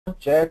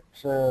chat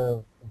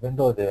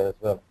window there as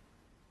well.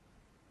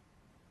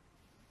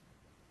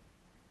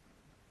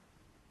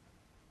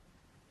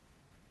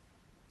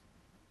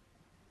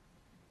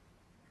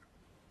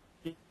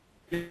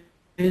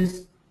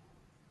 Please,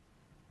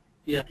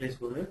 yeah, please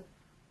go ahead.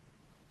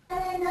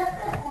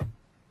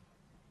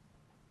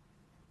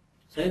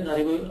 Syed, are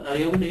you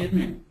able to hear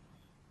me?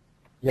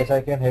 Yes,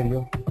 I can hear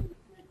you.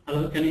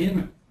 Hello, can you hear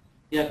me?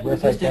 Yeah, could you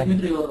Yes, I please take me can.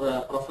 through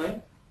your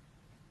profile?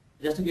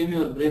 Just to give me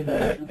your brief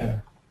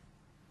introduction.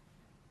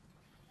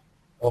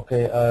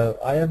 Okay,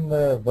 I am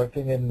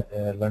working in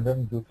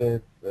London,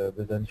 UK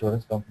with an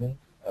insurance company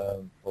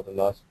for the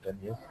last 10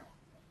 years.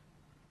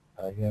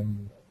 I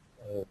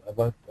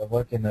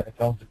work in an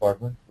accounts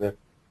department with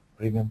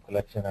premium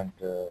collection and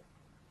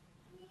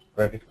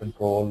credit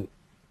control,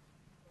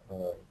 uh,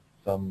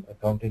 some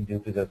accounting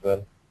duties as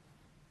well,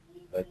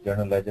 like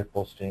journal ledger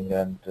posting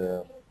and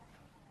uh,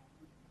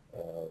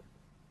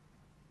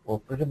 well,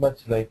 pretty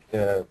much like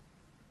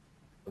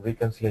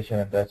reconciliation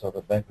and that sort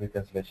of bank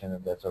reconciliation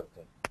and that sort of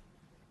thing.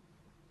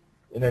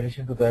 In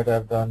addition to that,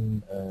 I've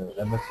done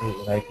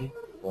MSc in IT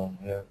from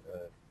here,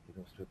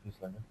 University of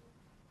East London,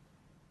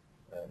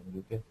 in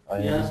UK.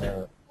 Yeah,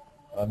 sir.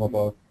 I'm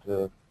about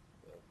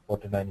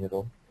 49 years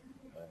old,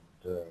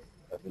 and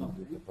I've been Oh,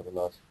 in UK for the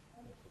last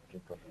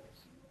 15, 20 years.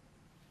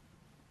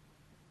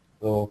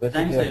 So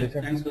thanks, basically,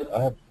 sir. Thanks for,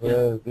 I have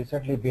yeah.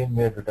 recently been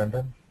made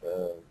redundant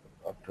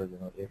after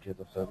 8 years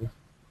of service.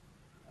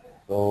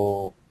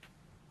 So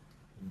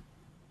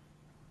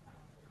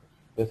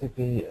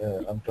basically,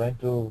 I'm trying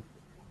to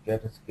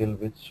get a skill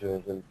which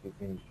will give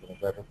me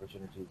better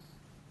opportunities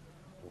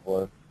to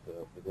work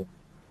within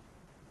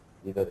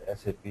either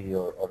SAP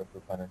or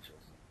Oracle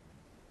Financials.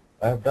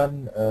 I have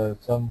done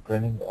some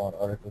training on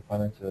Oracle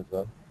Financial as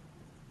well.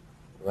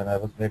 When I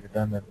was made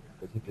redundant,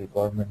 basically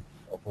government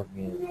offered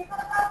me,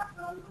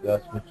 they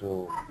asked me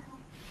to,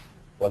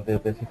 well, they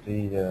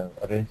basically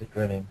arranged a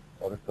training,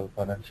 Oracle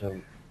Financial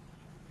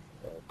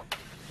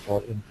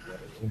for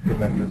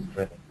implementers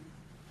training.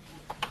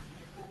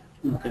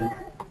 Okay.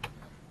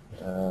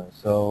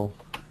 So,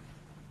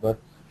 but,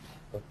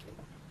 but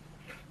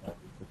uh,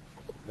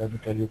 let me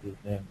tell you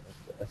the name.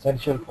 It's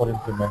Essential for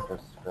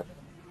Implementers training.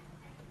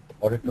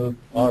 Oracle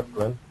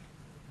R12,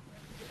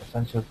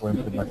 Essential for Okay.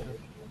 Implementers.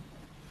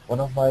 One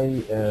of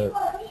my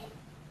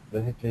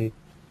basically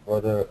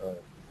brother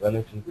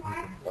relative who's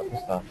in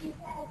Pakistan,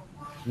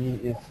 he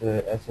is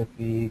a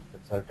SAP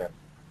consultant.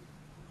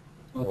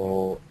 Okay.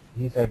 So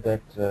he said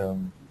that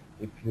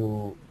if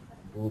you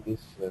do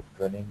this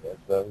training as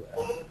well,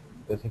 and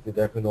basically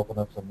that will open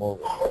up some more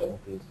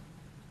opportunities,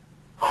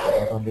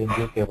 not only in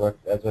UK but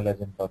as well as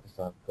in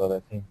Pakistan, because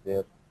I think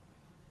they're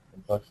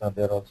in Pakistan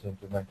they're also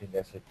implementing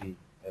SAP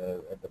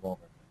at the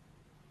moment.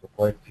 So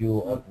quite few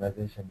Okay.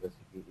 organizations,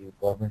 basically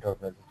government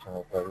organization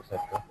or private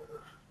sector,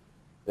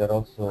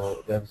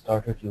 they have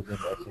started using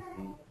SAP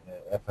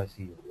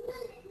FICO.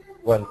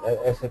 Well,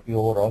 SAP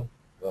overall,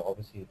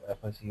 obviously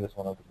FICO is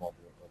one of the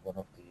module,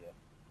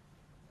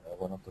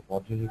 one of the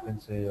module you can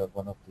say, or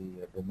one of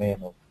the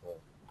domain of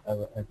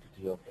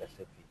entity of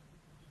SAP.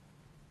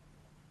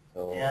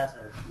 So, Yeah,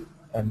 sir.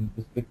 and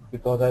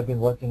because I've been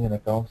working in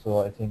accounts, so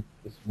I think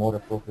it's more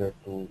appropriate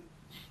to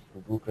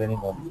do training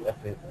on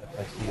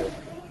FICO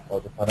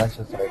or the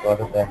financial side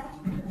rather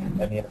than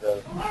any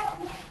other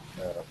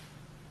uh,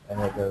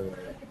 any other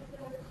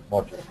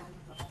module.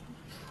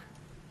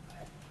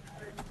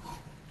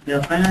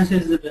 Yeah, finance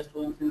is the best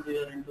one since you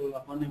are into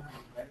accounting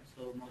field, right?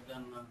 So more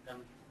than 10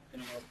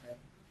 about that.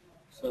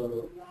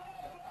 So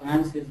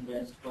finance is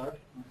best part.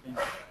 Okay.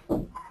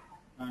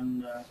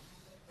 And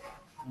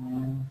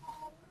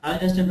I'll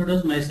just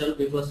introduce myself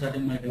before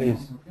starting my demo.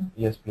 Please, Okay.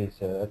 yes, please.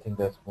 I think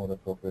that's more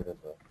appropriate as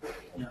well. Thank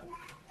Yeah.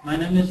 My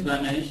name is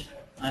Ganesh.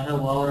 I have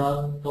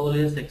overall 12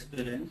 years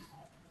experience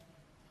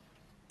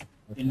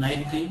you. in Okay.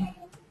 IT,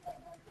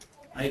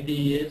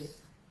 ITES,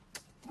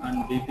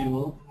 and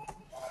BPO,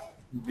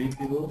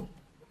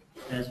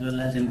 as well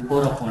as in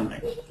core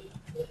accounting.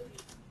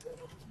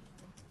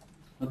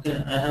 Okay,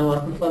 I have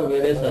worked for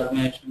various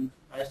organizations.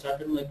 I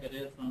started my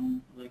career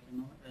from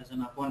as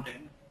an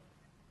accountant.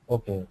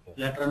 Okay. Okay.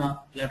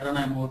 Later on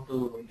I moved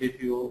to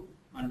BPO,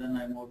 and then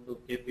I moved to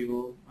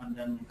KPO, and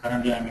then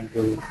currently I'm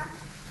into IT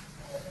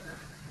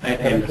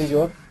Currently, industry.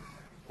 you're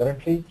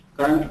currently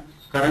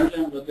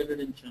Currently I'm located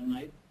in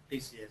Chennai,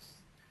 TCS.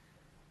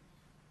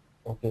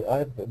 okay.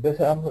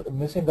 I'm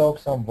missing out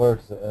some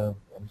words.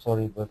 I'm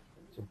sorry, but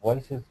the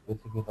voice is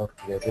basically not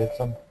clear. There's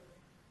some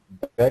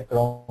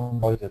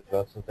background noise as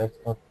well, so that's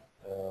not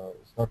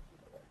it's not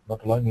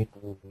allowing me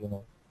to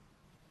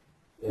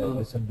So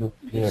listen to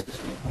clearly.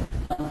 just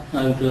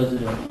I will close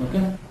it.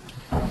 Okay,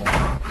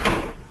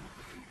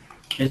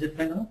 is it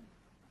fine now?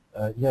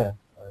 Yeah,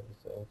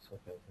 it's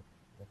okay.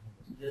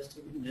 Just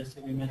give me a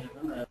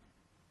second.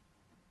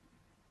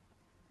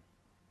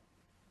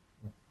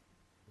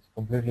 It's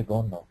completely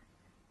gone now.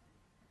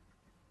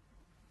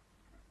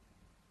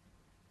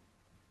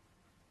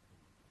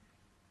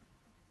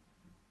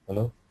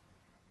 Hello.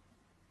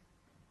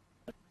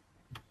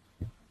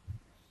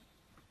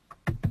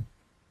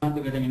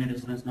 not getting any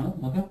difference now.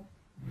 Okay.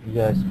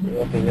 Yes.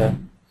 Okay. Yeah.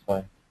 It's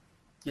fine.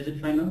 Is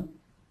it fine now?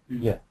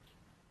 Yeah.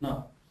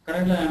 No.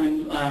 Currently,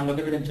 I am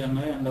located in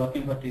Chennai and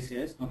working for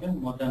TCS. Okay,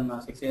 more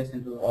than 6 years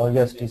into. Oh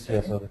yes,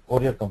 TCS, or the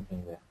courier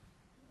company. Yeah.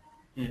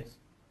 Yes.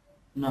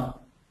 Now,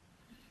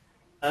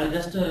 I'll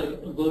just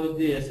go with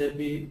the SAP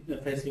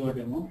FICO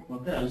demo.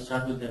 Okay, I'll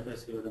start with the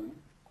FICO demo.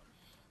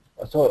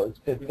 So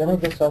can I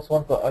just ask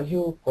one? Are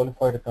you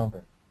qualified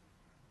accountant?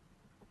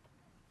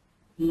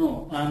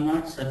 No, I am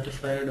not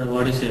certified.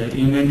 What is it?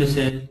 You mean to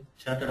say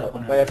chartered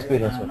accountant? By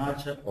experience. I am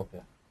Okay. not.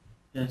 Okay.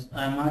 Yes,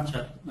 I am not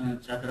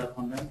chartered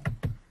accountant,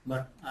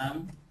 but I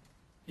am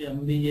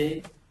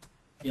MBA.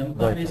 MCOM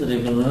Right. is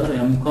regular.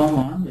 MCOM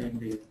and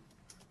MBA.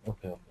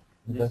 Okay. Okay.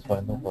 That's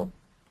fine. No problem.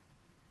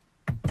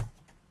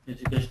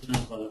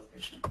 Educational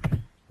qualification.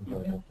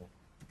 Right. Okay.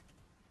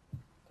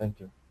 Thank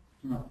you.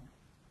 No.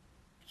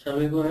 Shall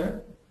we go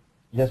ahead?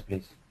 Yes,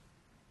 please.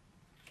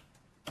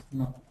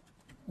 No.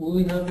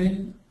 We have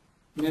been,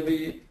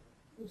 maybe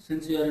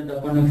since you are in the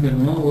accounting field,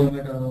 no, we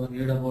might have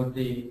read about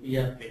the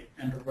ERP,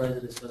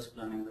 Enterprise Resource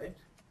Planning, right?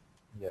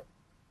 Yeah.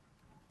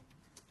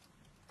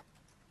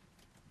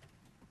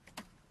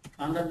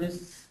 Under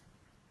this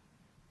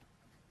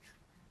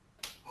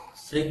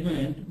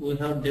segment, we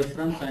have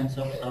different kinds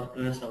of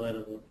softwares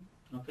available.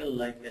 Okay,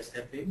 like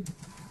SAP,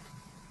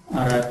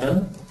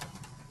 Oracle,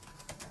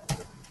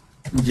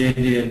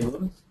 JD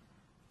Edwards.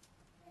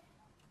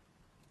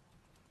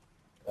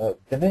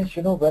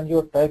 Dinesh, when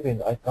you're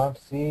typing, I can't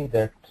see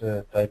that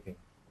typing.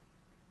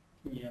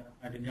 Yeah,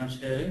 I did not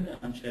share it.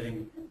 I'm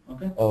sharing it.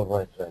 Okay. Oh,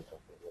 right. Okay.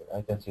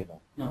 I can see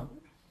now. No.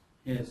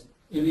 Yes.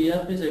 In the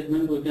ERP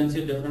segment, we can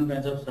see different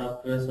kinds of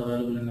softwares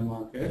available in the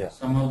market. Yeah.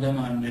 Some of them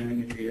I'm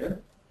naming it here.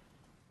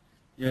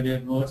 JD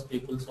Edwards,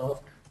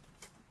 PeopleSoft.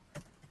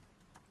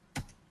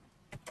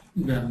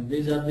 Then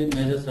these are the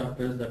major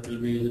softwares that will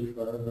be used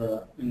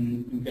for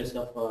in case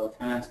of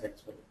finance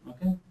actually.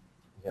 Okay.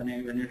 Yeah.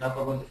 When you talk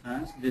about the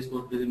finance, this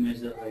would be the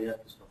major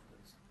ERP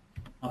softwares.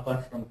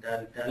 Apart from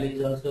Tally, Tally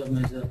is also a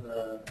major.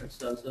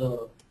 It's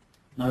also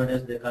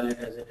nowadays they call it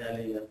as a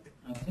Tally ERP.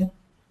 Okay.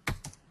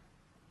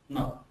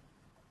 Now,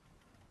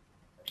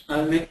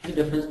 I'll make the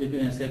difference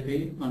between SAP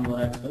and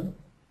Oracle.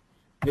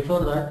 Before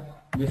that,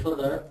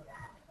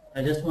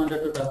 I just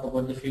wanted to talk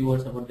about the few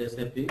words about the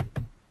SAP.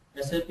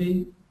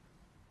 SAP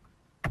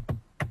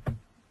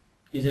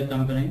is a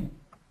company,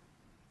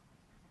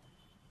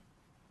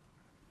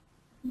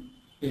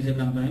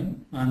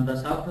 and the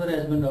software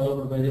has been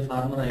developed by the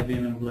former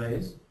IBM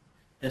employees.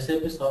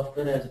 SAP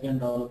software has been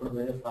developed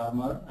by the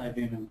former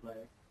IBM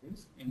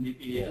employees in the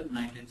year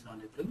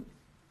 1972,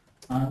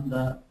 and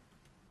the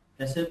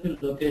SAP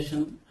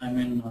location,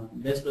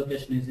 base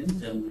location is in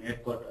Germany,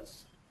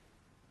 headquarters.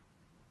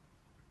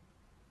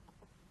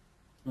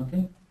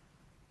 Okay.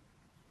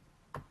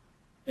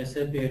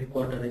 SAP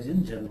headquarters is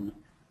in Germany.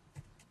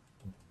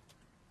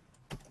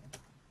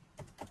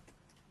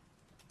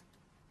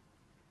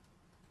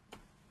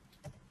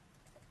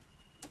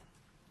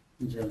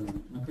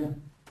 Okay.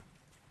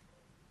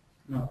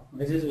 Now,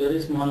 this is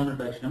very small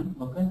introduction.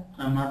 Okay,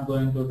 I'm not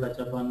going to touch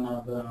upon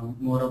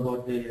more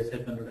about the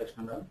SAP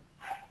introduction.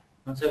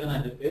 Once again,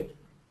 I repeat.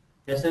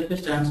 SAP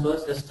stands for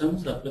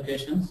Systems,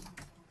 Applications,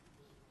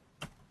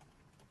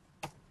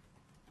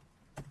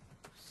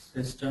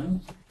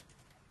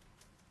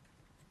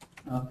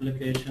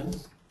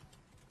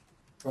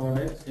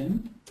 Products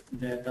in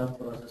Data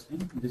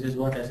Processing. This is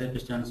what SAP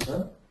stands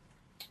for.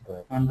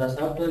 Right. And the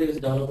software is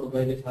developed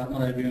by the former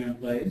IBM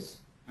employees,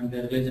 and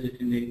they released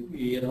it in the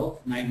year of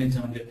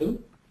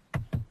 1972.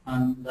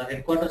 And the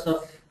headquarters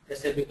of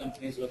SAP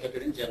company is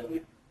located in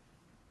Germany.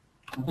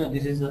 Okay,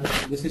 this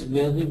is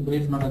very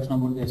brief introduction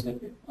about the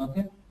SAP.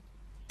 Okay.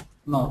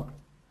 Now,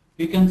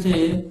 you can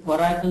say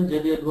Oracle,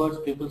 JD Edwards,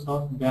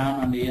 PeopleSoft,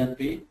 BAN, and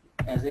ERP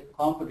as a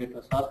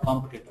competitors or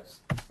competitors.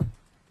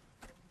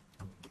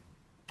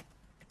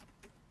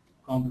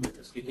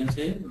 You can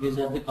say these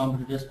are the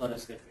competitors for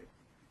SAP.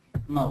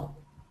 Now,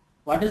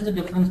 what is the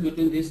difference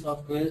between these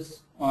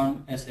softwares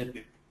on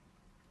SAP?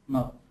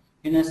 Now,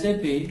 in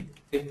SAP,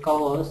 it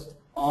covers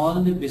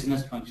all the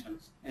business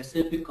functions.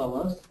 SAP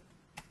covers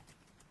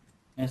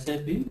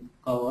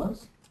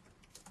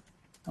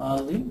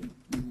all the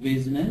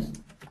business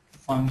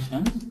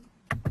functions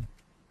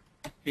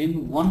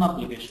in one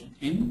application.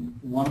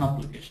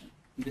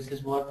 This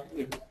is what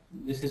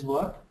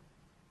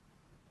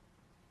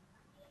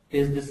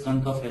is the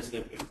strength of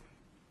SAP.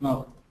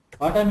 Now,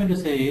 what I mean to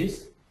say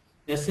is,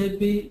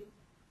 SAP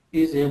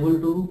is able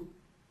to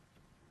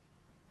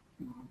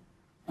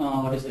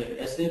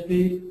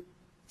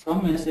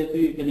from SAP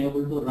you can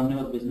able to run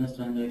your business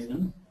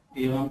transactions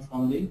even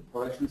from the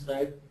production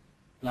side,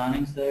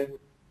 planning side,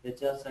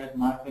 HR side,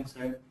 marketing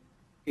side.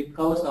 It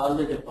covers all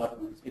the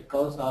departments. It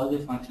covers all the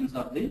functions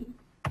of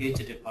each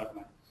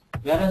department.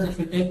 Whereas if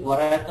you take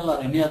Oracle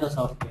or any other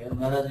software,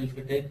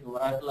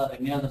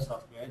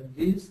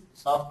 these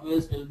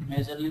softwares will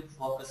majorly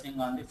focusing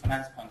on the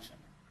finance function.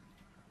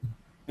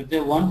 If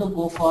they want to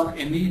go for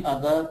any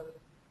other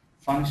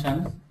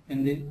functions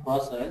in the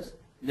process,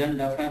 then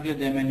definitely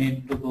they may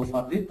need to go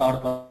for the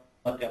third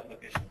party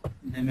application.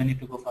 They may need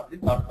to go for the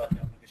third party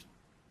application.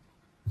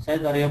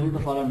 Sir, are you able to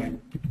follow me?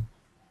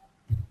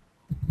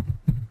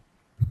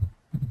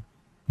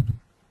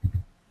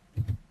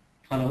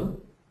 Hello?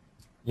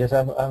 Yes,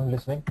 I'm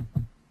listening.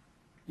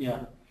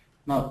 Yeah.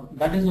 Now,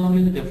 that is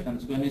only the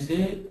difference. When you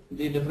say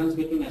the difference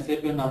between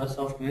SAP and other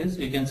softwares,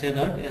 you can say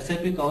that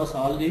SAP covers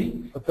all the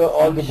Okay,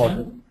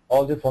 function,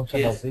 all the function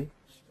of yes, the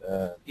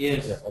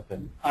yes, yeah, okay.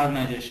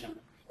 organization.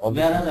 All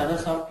the Whereas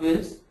functions. other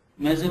softwares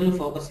majorly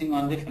focusing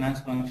on the finance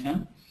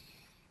function,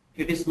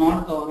 it is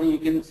not covering, you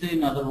can say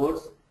in other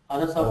words,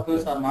 other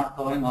softwares Okay. are not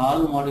covering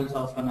all modules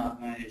of an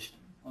organization.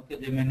 Okay,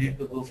 they may need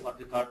to go for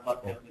the third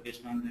party Okay.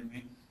 application, and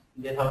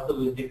they have to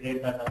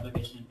integrate that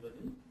application into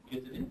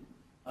the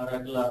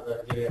regular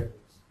JVM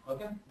tools.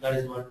 Okay, that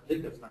is what the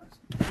difference.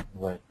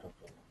 Right.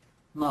 Okay.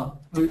 Now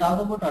we'll talk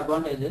about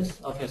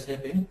advantages of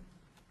SAP.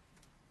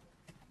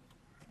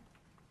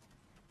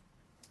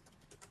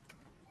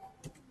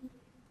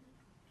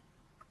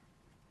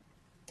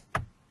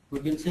 We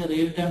can say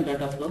real-time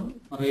data flow,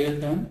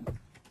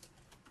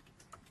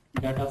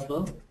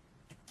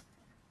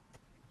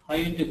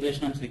 high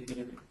integration and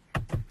security.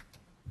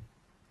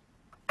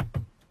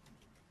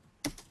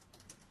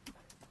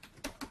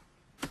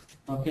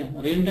 Okay,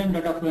 real-time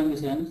data flow in the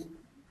sense,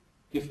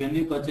 if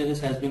any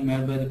purchases has been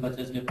made by the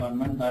purchase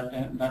department,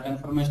 that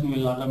information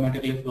will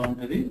automatically flow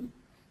into the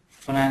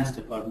finance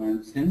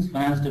department. Since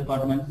finance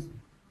department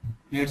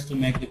needs to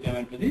make the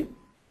payment to the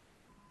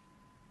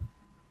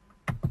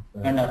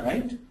vendor,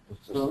 right?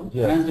 So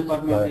Yes, finance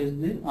department right. is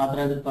the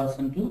authorized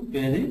person to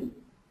pay the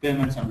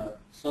payments under.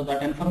 So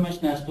that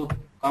information has to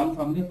come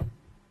from the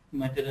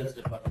materials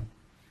department.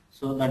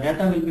 So the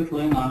data will be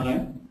flowing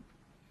online,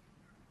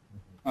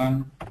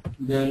 and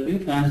there will be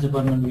finance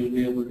department will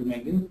be able to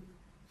make the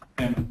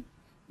payment.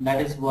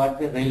 That is what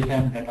the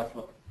real-time data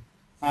flow.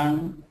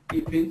 And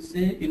if we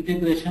say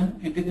integration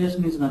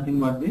is nothing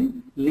but the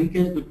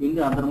linkage between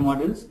the other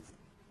modules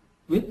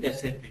with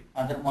SAP.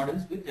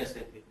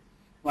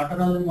 What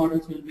are all the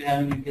modules will be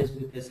having linkage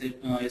with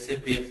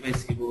SAP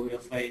FICO,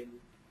 FI?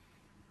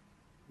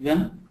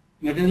 When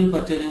material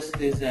purchases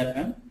is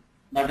happen,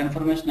 that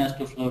information has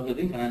to flow to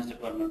the finance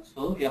department.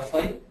 So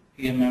FI,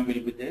 EMM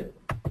will be there.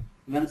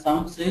 When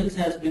some sales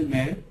has been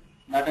made,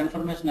 that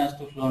information has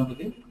to flow into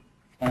the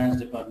finance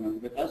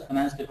department, because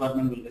finance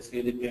department will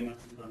receive the payment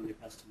from the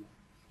customer.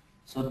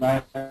 So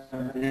that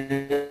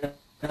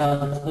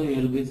also you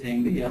will be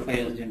saying the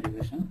FISG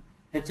integration.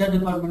 HR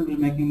department will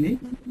making the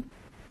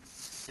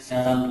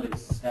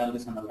salaries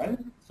and all, right?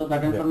 So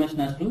that information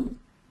has to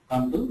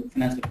come to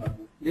finance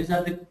department. These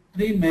are the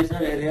three major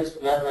areas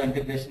where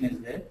integration is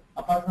there.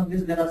 Apart from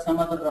this, there are some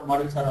other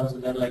modules are also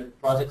there, like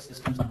project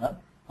systems and all.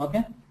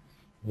 Okay.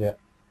 Yeah.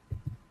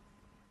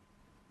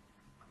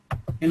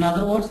 In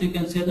other words, you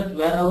can say that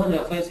wherever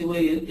FICO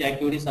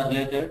activities are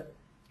related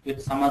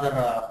with some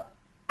other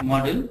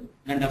module,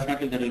 then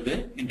definitely there will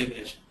be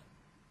integration.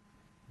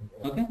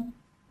 Okay.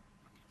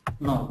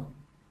 Now,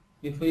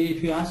 if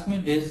you ask me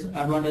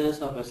disadvantages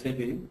of SAP,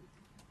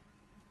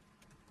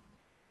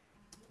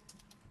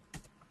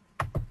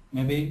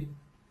 maybe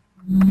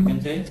you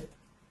can say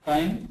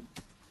time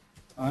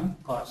and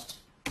cost.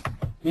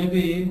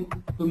 Maybe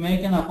to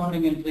make an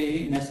accounting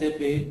entry in SAP,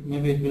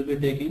 maybe it will be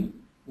taking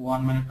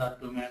 1 minute or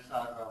 2 minutes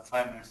or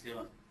 5 minutes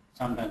even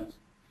sometimes.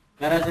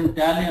 Whereas in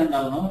Tally and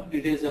all, no,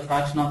 it is a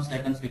fraction of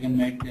seconds we can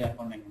make the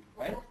accounting entry,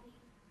 right?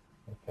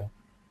 Okay.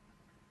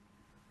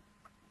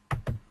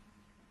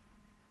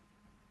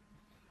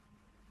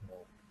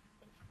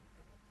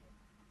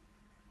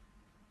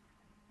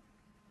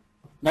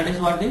 That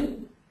is what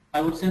I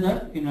would say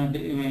that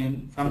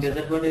from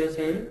disadvantage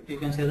side, you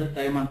can say that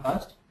time and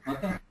cost.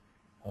 Okay.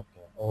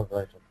 Okay. All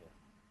right. Okay.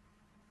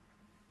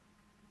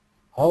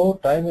 How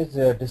time is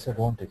a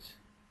disadvantage?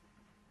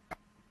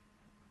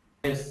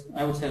 Yes,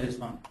 I would say this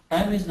one.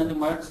 Time is nothing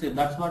but, see,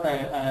 that's what I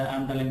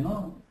am telling.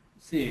 No,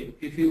 see,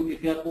 if you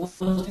are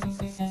posting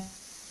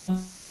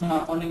an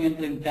accounting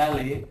entry in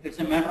Tally, it's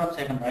a matter of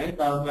second, right?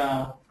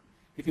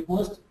 If you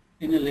post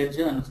in a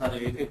ledger,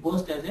 if you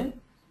post as a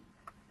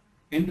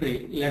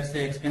entry, let's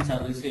say expense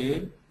are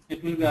received,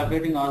 it will be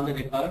updating all the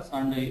records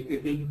and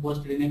it will be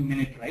posted in a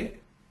minute, right?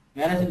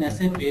 Whereas in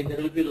SAP, there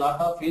will be a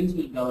lot of fields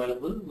will be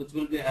available, which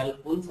will be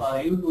helpful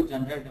for you to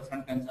generate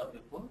different kinds of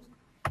reports.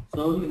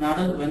 So in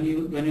order, when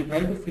you try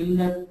to fill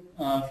the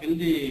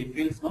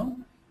fields now,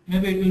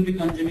 maybe it will be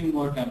consuming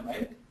more time,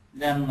 right,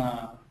 than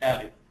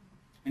Tally.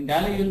 In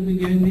Tally, you will be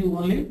giving the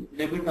only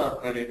debit or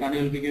credit, and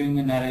you will be giving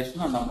the narration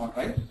and amount,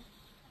 right?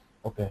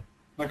 Okay.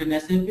 But in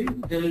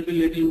SAP, there will be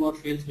little more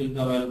fields will be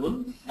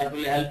available that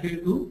will help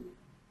you to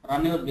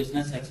run your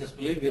business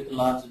successfully with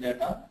large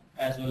data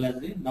as well as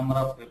the number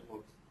of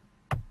reports.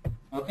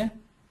 Okay.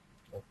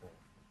 Okay.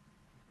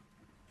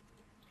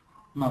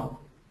 Now,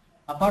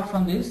 apart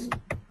from this,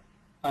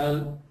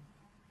 I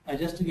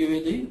just give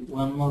you the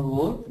one more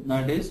word,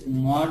 that is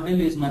module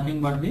is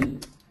nothing but the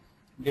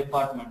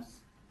departments.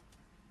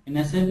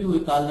 In SAP, we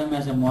call them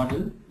as a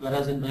module,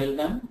 whereas in real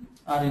time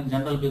or in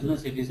general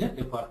business, it is a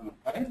department.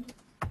 Correct?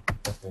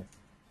 Okay.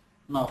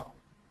 Now,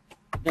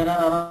 there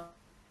are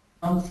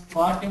around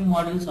 40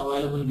 modules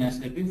available in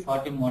SAP.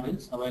 40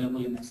 modules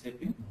available in SAP.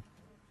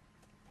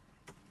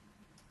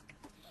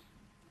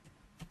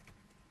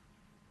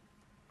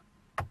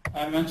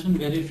 I mentioned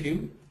very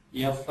few: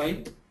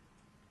 FI,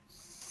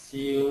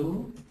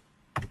 CO,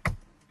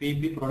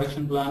 PP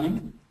production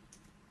planning,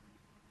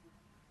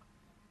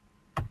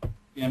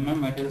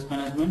 materials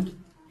management,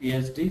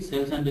 ESD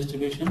sales and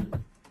distribution,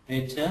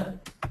 HR,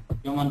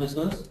 human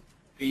resource,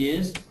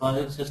 PS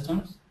project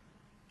systems,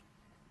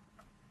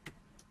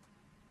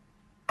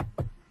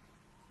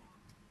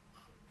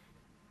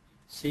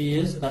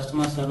 CS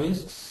customer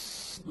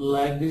service.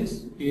 Like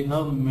this, you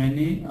have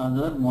many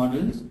other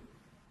modules.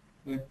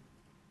 With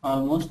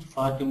almost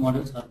 40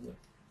 modules are there.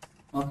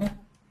 Okay.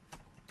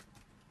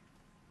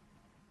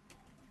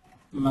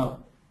 Now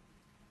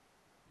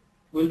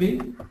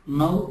we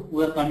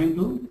are coming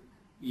to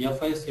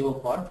FICO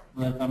part.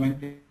 We are coming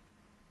to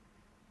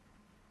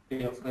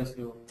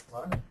FICO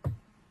part.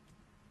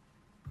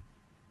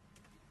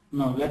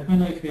 Now let me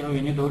know if you have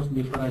any doubts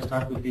before I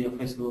start with the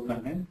FICO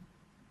content.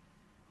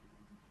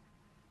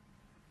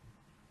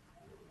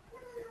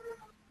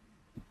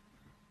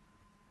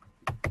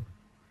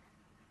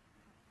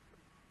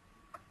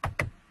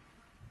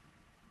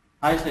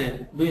 Hi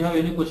sir, do you have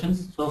any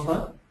questions so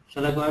far?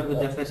 Shall I go ahead with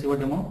the FICO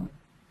demo?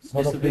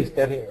 No, please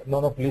carry.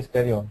 Please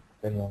carry on.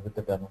 Carry on with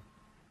the demo.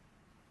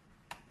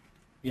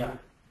 Yeah.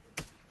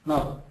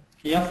 Now,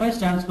 FI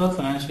stands for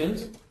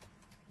financials.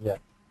 Yeah.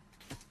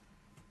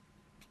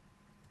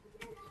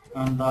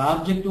 And the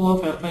objective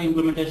of FI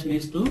implementation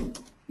is to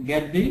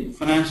get the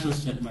financial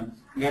statements.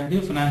 Right.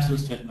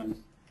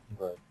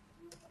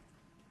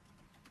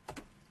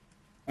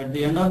 At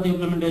the end of the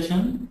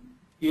implementation,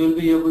 you will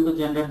be able to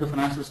generate the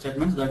financial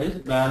statements, that is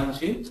balance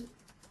sheet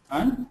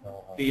and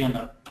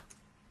P&L.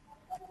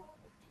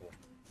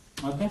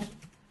 Okay.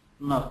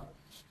 Now,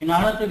 in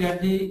order to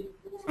get the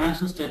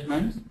financial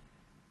statements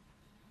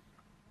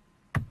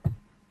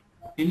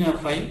in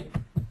FI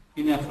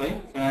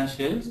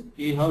financials,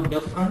 you have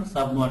different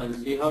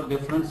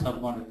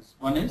submodels.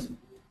 One is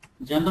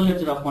general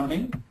ledger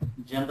accounting,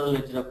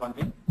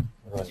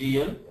 right.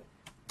 GL.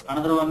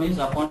 Another one is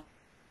accounts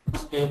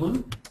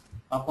payable,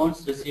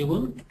 accounts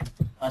receivable,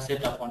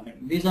 asset accounting.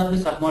 These are the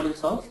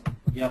submodels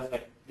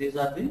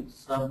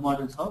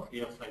of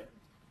FI.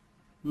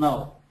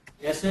 Now,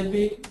 SAP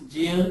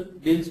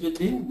GL deals with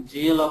the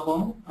GL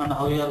account, and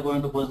how you are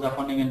going to post the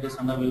accounting entries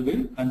under will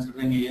be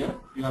considering here.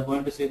 You are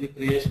going to see the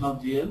creation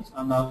of GLs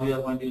and how you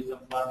are going to use them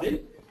for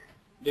the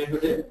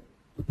day-to-day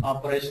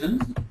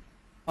operations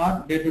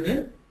or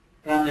day-to-day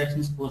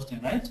transactions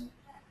posting, right?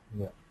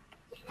 Yeah.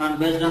 And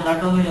based on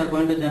that only you are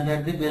going to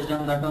generate the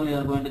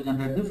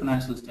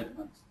financial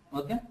statements.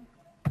 Okay?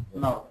 Yeah.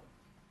 Now,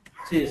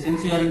 see,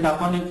 since you are in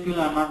accounting field,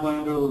 I am not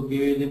going to give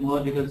you the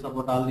more details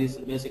about all these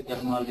basic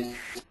terminologies.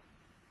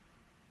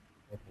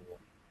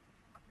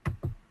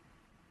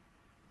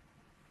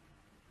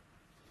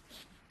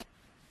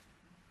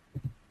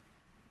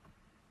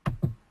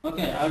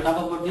 Okay, I will talk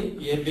about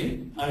the AP.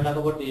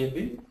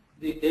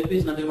 The AP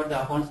is nothing but the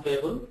accounts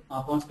payable.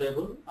 Accounts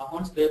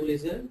payable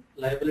is a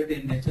liability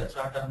in nature,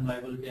 short-term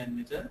liability in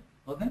nature.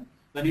 Okay.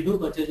 When you do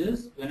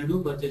purchases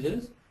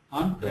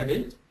on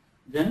credit,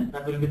 then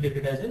that will be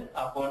treated as a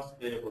accounts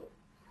payable.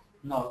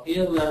 Now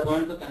here we are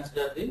going to check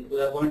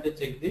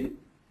the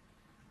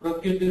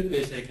procurative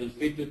pay cycle,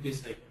 P2P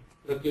cycle,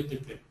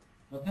 procurative pay.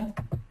 Okay.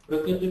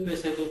 Procurative pay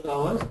cycle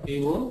covers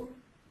PO,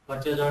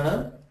 purchase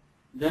order,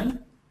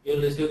 then you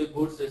will receive the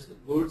goods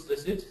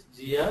receipt,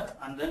 GR,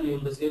 and then you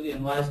will receive the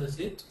invoice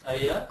receipt,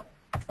 IR,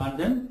 and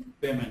then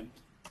payment.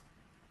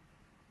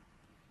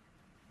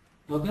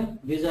 Okay,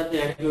 these are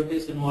the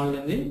activities involved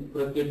in the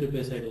procurative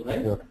pay cycle,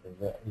 right?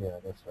 Yeah,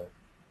 that's right.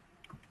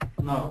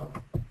 Now,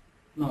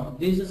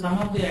 these are some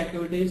of the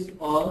activities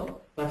are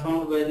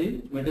performed by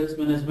the materials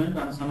management,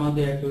 and some of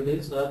the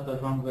activities are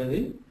performed by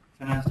the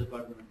finance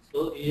department.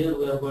 So here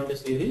we are going to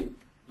see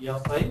the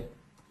FI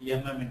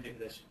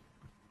integration.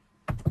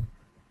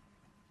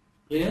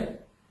 Clear?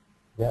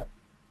 Yeah,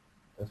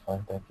 that's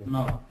fine. Thank you.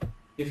 Now,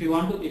 if you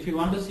want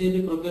to see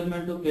the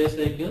procurement to pay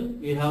cycle,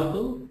 we have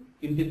to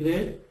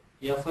integrate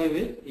FI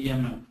with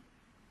EMM.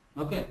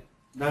 Okay.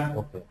 That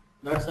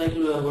cycle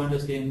we are going to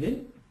see in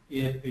the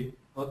EFP.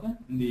 Okay,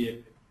 in the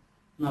EFP.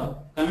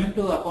 Now, coming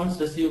to accounts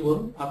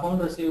receivable.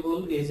 Account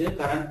receivable is a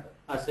current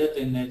asset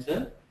in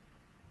nature.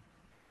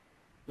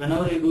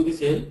 Whenever you do the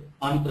sale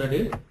on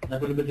credit, that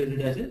will be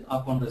treated as an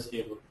account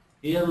receivable.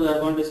 Here we are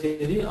going to see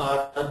the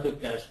order to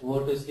cash,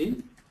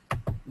 O2C.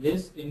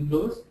 This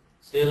includes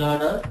sale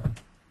order,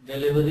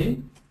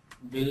 delivery,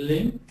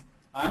 billing,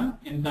 and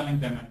incoming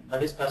payment.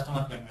 That is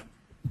customer payment.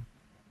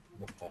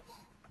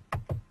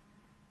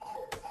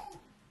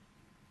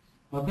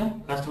 Okay,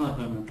 customer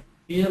payment.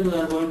 Here we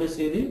are going to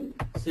see the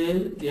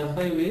sale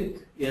FI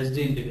with SD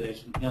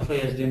integration. FI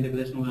SD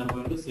integration we are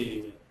going to see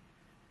here.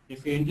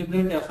 If you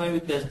integrate FI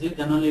with SD,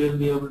 then only you will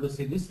be able to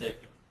see this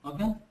cycle.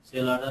 Okay,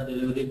 sale order,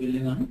 delivery,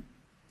 billing, and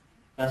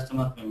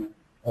customer payment.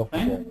 Okay.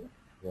 Fine?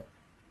 Yeah.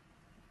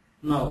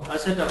 Now,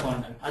 asset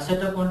accounting.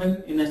 Asset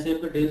accounting in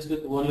SAP deals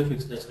with only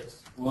fixed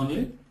assets.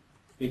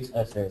 Fixed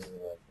Assets.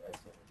 assets.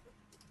 Assets.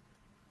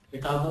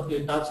 It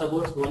talks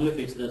about only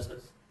fixed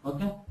assets.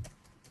 Okay.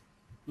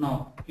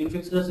 Now, in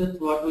fixed assets,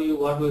 what we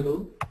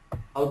do?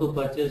 How to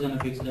purchase a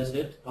fixed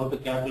asset, how to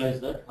capitalize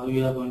that, how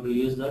you are going to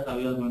use that, how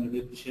you are going to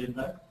depreciate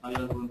that, how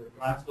you are going to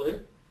transfer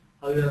it,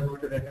 how you are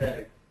going to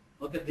retire it.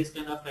 Okay, this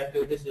kind of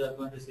activities you are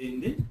going to see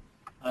in the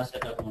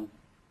asset account.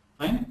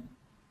 Fine.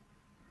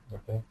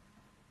 Okay.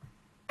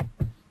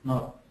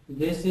 Now,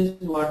 this is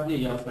what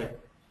the FI.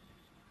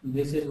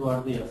 This is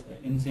what the FI.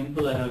 In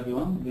simple, I have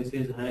given. This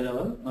is high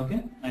level.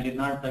 Okay, I did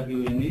not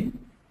give any.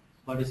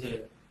 What is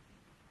it?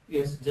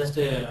 It's just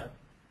a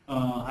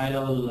high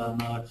level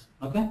knowledge.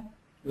 Okay,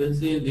 we'll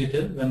see in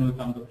detail when we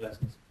come to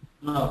classes.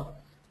 Now,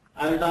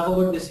 I will talk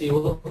about the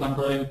CO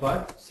controlling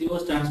part. CO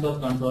stands for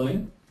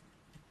controlling.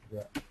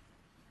 Yeah.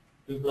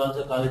 People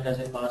also call it as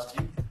a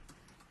costing.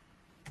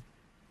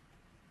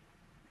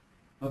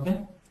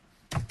 Okay.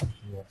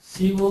 Yeah.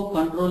 CO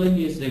controlling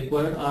is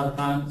required, or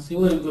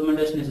CO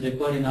implementation is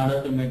required in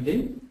order to meet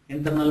the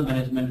internal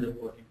management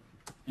reporting.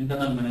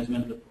 Internal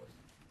management report.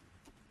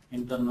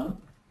 Internal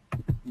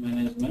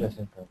management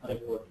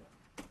report.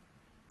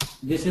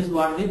 This is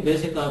what the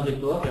basic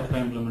objective of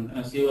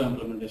CO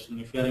implementation.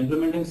 If you are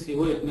implementing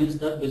CO, it means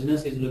that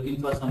business is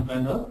looking for some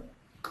kind of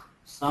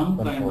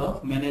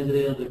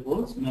managerial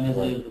reports.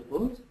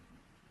 The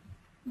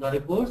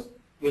reports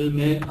will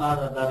make, or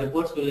the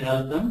reports will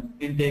help them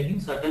in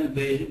taking certain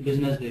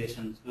business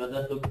decisions,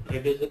 whether to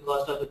reduce the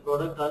cost of the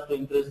product or to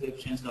increase the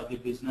efficiency of the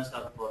business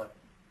or product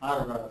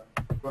or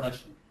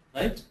production,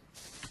 right?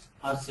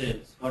 Or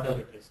sales, whatever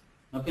it is.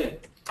 Okay.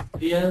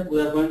 Here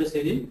we are going to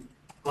see the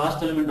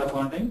cost element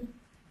accounting,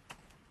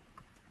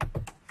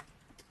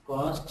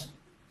 cost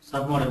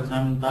submodels. I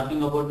am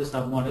talking about the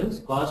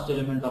submodels, cost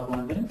element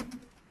accounting,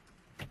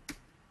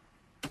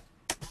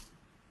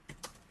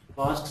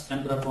 cost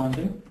center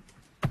accounting,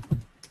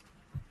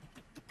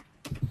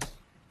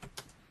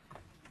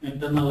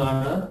 internal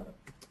order,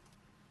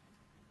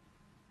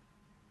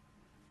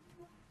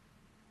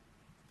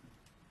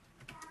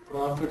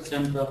 profit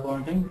center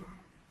accounting,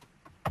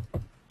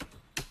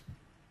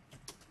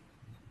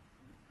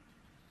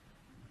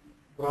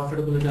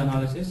 profitability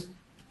analysis,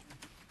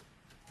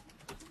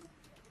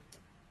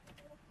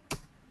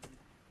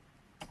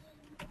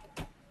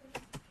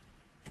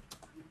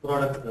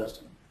 product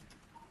costing.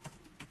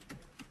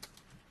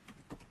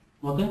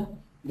 Okay,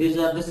 these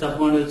are the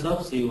submodels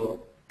of CO.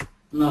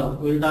 Now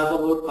we will talk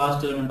about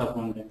cost element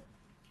accounting.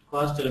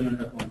 Cost element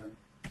accounting,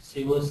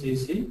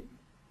 COCC,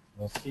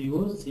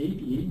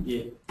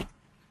 COCEA.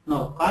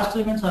 Now cost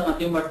elements are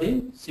nothing but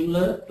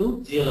similar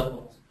to GL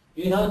accounts.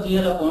 You have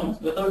GL accounts.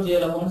 Without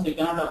GL accounts, you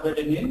cannot update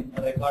any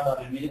record or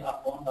any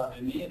account or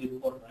any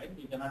report, right?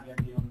 You cannot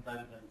get even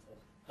trial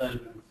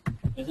balance,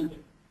 isn't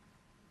it?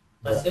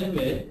 The same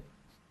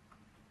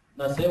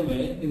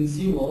way in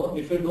CO,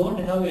 if you don't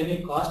have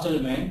any cost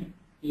element,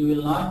 you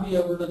will not be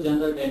able to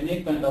generate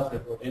any kind of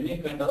report, any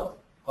kind of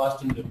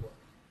costing report.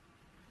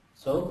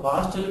 So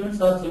cost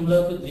elements are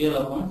similar to GL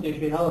accounts.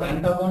 If you have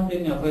rent account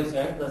in FI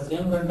side, the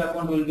same rent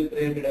account will be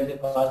created as a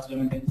cost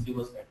element in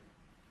CO side.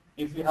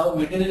 If you have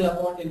material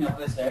account in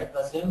FI side,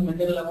 the same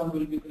material account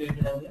will be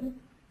created as a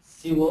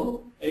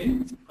CO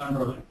in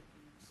controlling.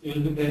 It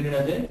will be created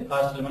as a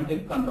cost element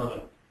in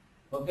controlling.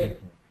 Okay.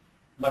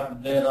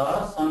 But there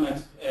are some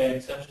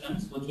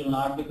exceptions which will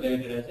not be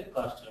created as a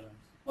cost element.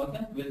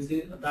 Okay, we'll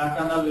see that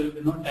and all will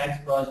be no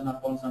tax provision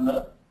accounts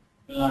under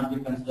will not be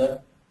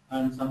considered,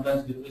 and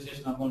sometimes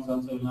depreciation accounts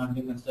also will not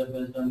be considered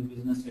based on the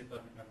business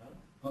requirement and all.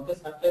 Okay,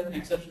 certain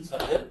exceptions are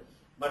there,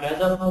 but as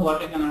of now,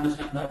 what you can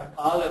understand that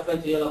all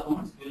FIGL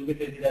accounts will be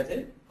treated as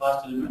a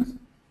cost elements,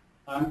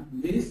 and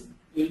these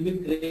will be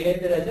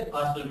created as a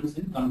cost elements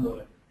in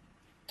control.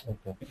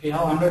 Okay. If you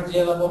have 100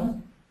 GL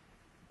accounts,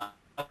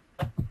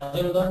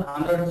 assume that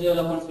 100 GL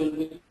accounts will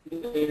be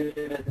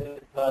created as a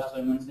cost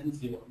elements in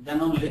CO.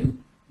 Then only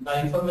the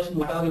information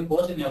whatever we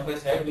post in the FI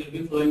side will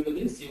be flowing to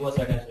the CO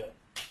side as well.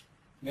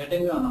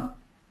 Getting me or not?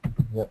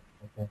 Yeah.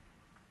 Okay.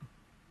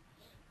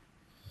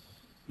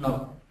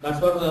 Now, that's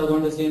what we are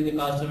going to see in the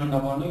cost element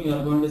accounting. You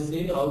are going to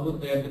see how to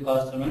create the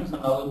cost elements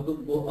and how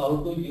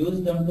to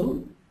use them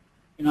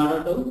in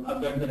order to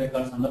update the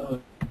records under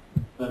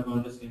we are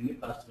going to see in the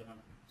cost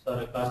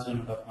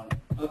element accounting.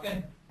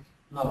 Okay.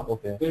 Now,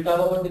 we'll talk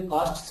about the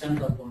cost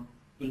center account.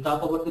 We'll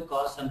talk about the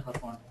cost center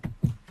account.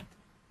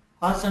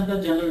 Cost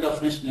center general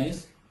definition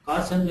is,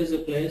 cost center is a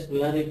place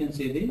where you can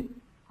see the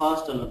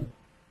cost element.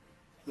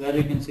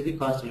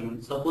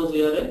 Suppose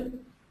you are a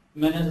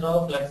manager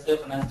of, let's say,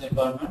 finance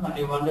department, and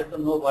you wanted to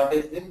know what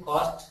is the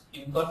cost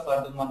incurred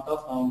for the month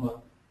of November.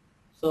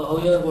 So how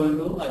you are going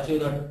to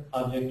achieve that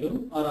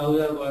objective, or how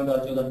you are going to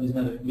achieve that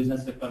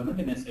business requirement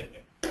in SAP.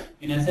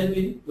 In SAP,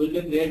 we will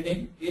be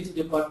creating each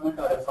department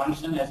or a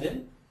function as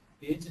a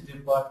we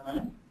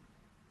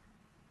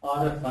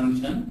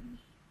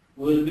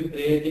will be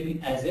creating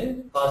as a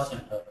cost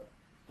center.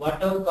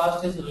 Whatever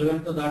cost is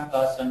relevant to that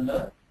cost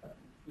center,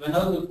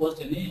 whenever we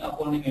post any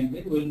accounting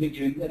entry, we will be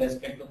giving the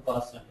respective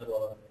cost center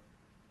over there.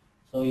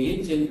 So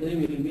each entry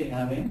will be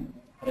having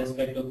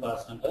respective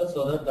cost center,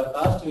 so that the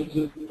cost will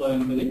be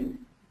flowing to the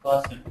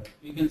cost center.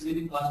 You can see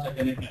the cost at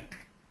any time.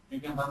 You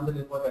can run the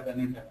report at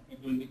any time. It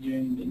will be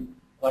giving the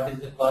what is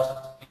the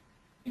cost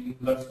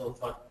incurred so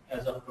far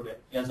as of today,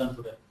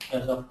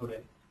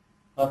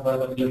 or for a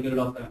particular period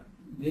of time.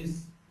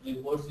 These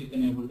reports you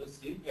can able to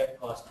see at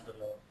cost center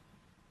level.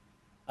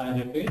 I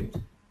repeat,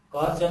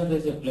 cost center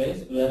is a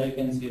place where you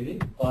can see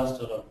the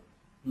cost alone.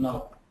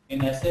 Now,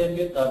 in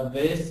SAP, the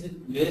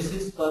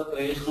basis for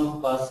creation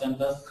of cost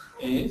centers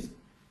is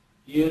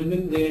you will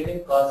be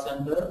creating cost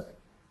centers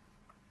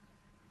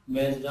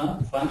based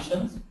on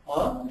functions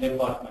or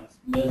departments.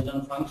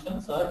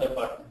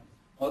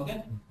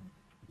 Okay?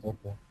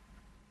 Okay.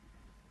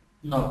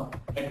 Now,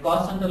 at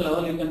cost center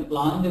level, you can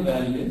plan the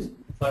values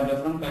for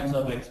different kinds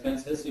of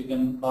expenses. You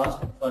can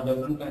cost for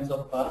different kinds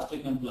of cost.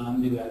 You can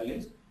plan the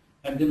values.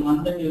 At the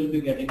month end, you will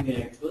be getting the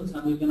actuals,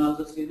 and you can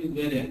also see the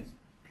variance.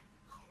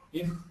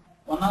 If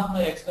one of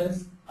my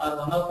expense or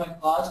one of my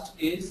cost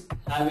is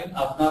having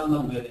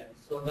abnormal variance,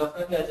 so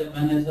definitely as a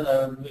manager,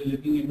 I will be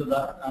looking into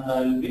that, and I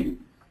will be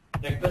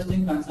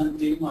requesting concerned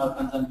team or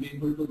concerned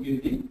people to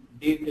give the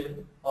detail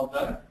of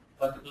that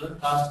particular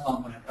cost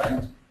component,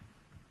 right?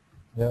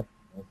 Yeah.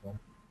 Okay.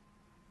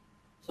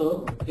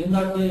 So in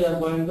that way, you are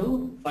going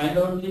to find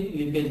out the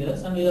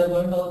leakages, and you are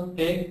going to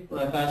take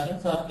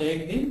precautions or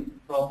take the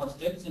proper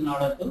steps in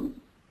order to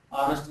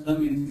arrest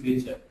them in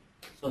future.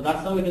 So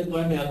that's how it is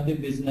going to help the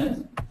business,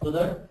 so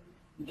that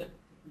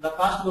the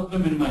cost would be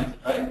minimized,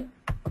 right?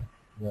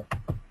 Yeah.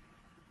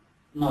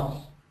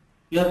 Now,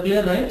 you are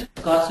clear, right?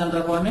 Cost and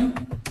accounting.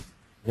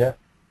 Yeah.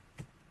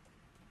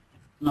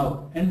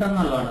 Now,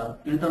 internal order.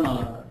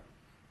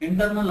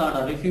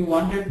 If you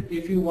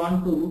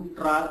want to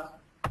track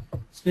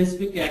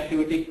specific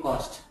activity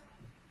cost,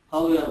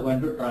 how you are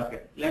going to track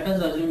it? Let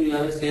us assume you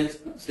are a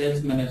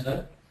sales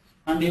manager,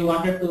 and you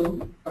wanted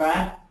to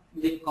track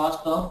the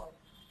cost of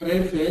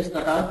trade fairs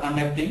that are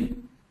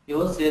conducting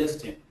your sales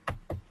team.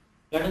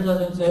 Let us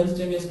assume sales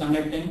team is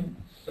conducting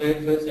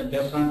trade fairs at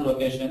different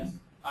locations,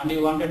 and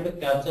you wanted to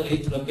capture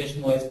each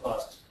location wise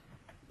cost.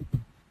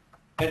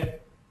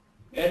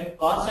 At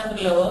cost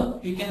center level,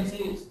 you can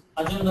see,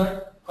 assume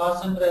that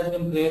cost center has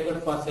been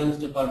created for sales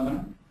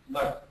department,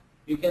 but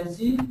you can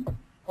see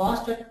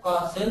cost at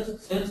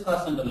sales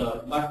cost center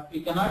level, but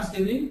you cannot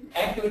see the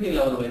activity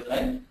level wise,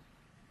 right?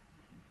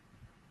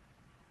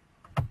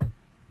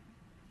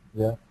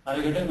 Yeah. Are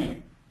you getting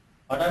me?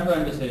 What I am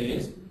trying to say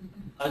is,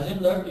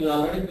 assume that you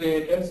already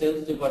created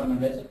sales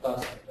department as a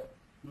cost center.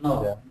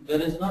 Now, Yeah.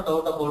 there is no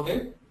doubt about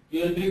it.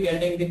 You will be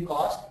getting the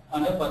cost for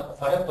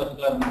a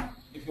particular month.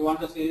 If you want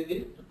to see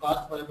the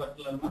cost for a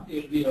particular month,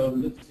 you will be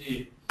able to see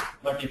it.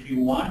 But if you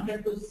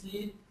wanted to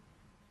see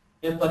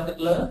a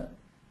particular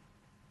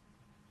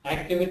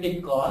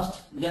activity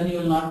cost, then you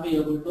will not be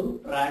able to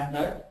track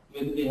that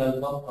with the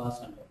help of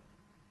cost center.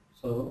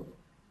 So,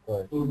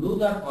 Right. to do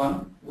that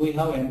one, we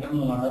have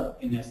internal order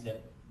in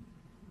SAP.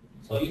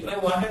 So if I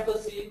wanted to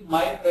see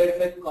my trade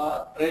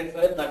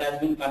fair that has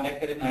been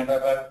conducted in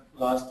Hyderabad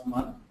last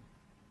month,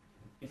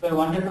 if I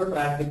wanted to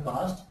track the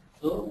cost,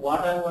 so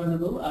what I am going to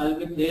do, I will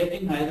be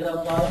creating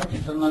Hyderabad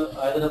trade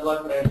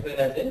fair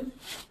as an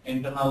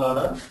internal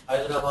order,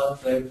 Hyderabad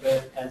trade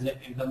fair as an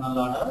internal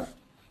order,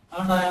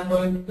 and I am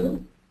going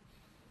to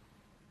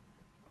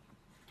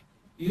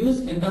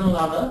use internal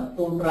order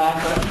to track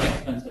that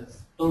expenses.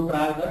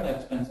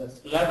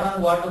 Later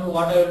on, what I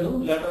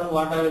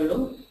will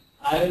do,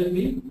 I will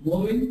be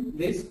moving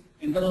this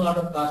internal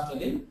order cost to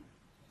the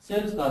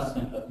sales cost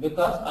center,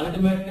 because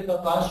ultimately the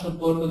cost should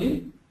go to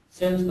the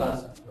sales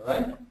cost center,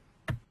 right?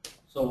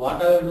 So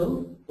what I will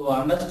do, to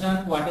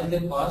understand what is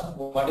the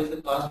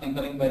cost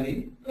incurring by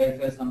the trade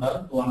fairs and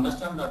all, to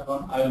understand that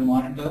one, I will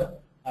monitor,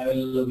 I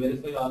will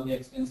verify all the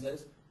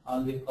expenses,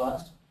 all the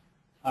cost,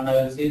 and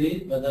I will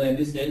see whether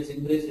any sales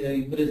increase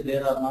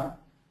there or not.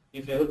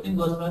 If everything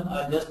goes well,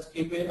 I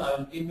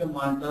will keep a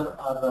monitor,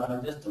 or I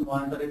will just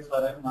monitor it for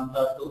a month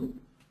or two,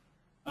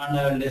 and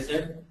I will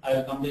decide, I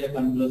will come to a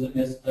conclusion,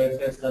 yes, trade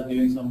fairs are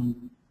giving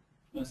some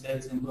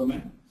sales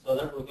improvement, so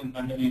that we can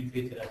continue in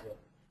future as well.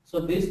 So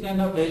these kind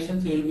of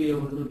decisions you will be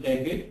able to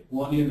take it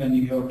only when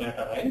you have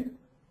data, right?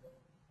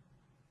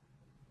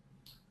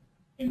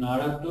 In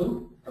order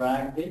to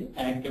track the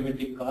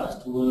activity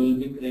cost, we will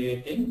be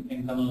creating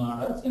internal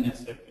orders in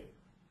SAP.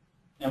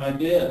 Am I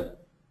clear?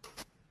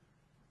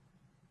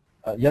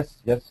 Yes.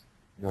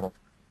 You're right.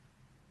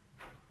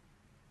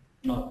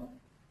 No.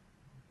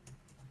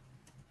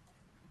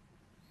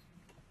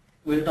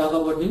 We will talk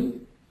about the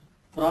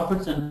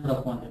profit center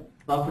accounting.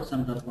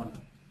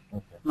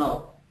 Okay.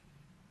 Now,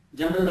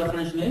 general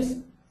definition is,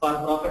 for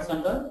profit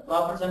center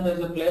is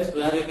a place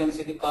where you can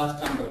see the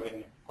cost and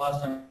revenue.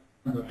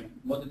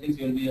 Both the things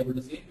you will be able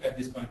to see at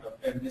this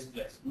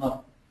place.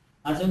 Now,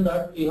 assume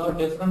that you have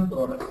different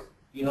products.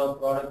 You have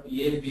product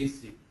A, B,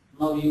 C.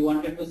 Now you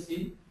wanted to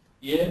see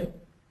A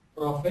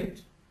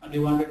profit, and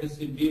you wanted to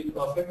see B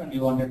profit, and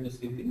you wanted to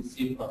see the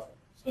C profit.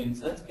 So in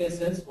such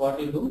cases, what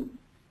you do,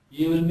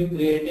 you will be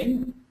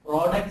creating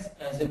products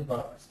as a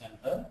profit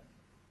center,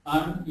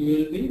 and you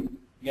will be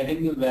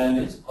getting the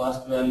values,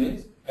 cost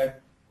values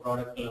at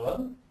product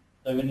level.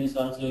 Revenues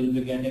also you will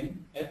be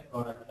getting at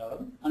product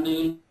level, and you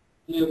will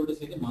be able to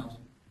see the margin.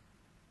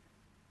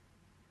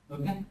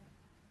 Okay.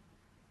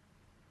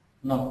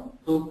 Now,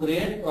 to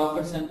create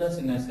profit centers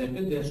in SAP,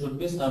 there should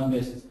be some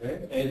basis,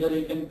 right? Either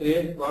you can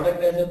create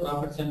product as a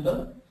profit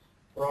center,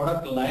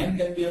 product line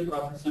can be a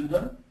profit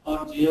center,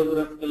 or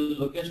geographical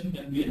location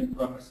can be a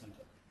profit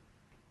center.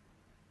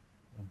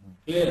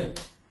 Clear?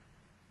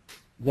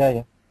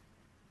 Yeah.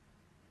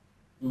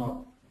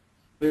 No.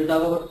 We'll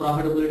talk about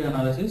profitability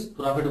analysis.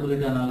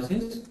 Profitability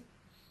analysis.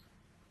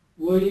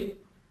 We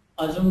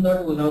assume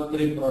that we have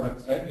 3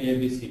 products, right? A,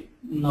 B, C.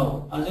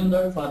 Now, assume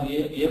that for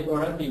A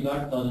product you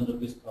got 1000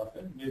 rupees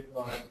profit, B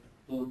product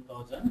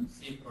 2000,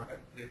 C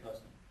product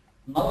 3000.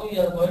 Now we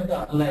are going to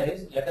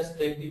analyze, let us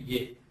take the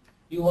A.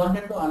 You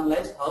wanted to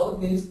analyze how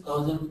this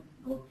 1000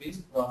 rupees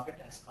profit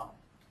has come.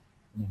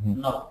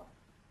 Now,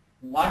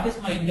 what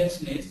is my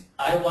intention is,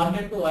 I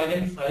wanted to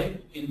identify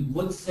in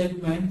which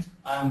segment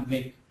I am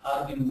weak,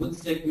 or in which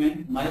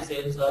segment my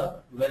sales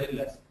are very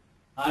less.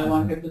 I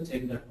wanted to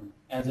check that one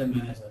as a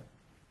manager.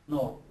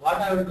 Now,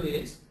 what I will do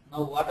is, I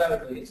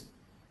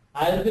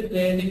will be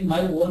creating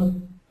my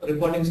own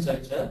reporting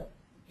structure.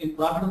 In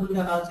profitability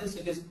analysis,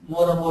 it is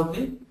more about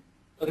the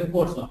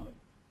reports only.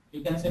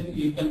 You can say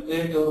you can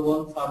create your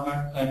own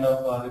format kind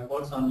of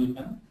reports, and you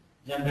can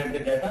generate the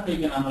data and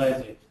you can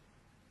analyze it.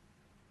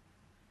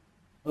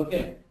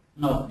 Okay.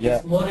 Now,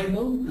 it's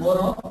more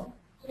of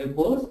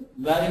reports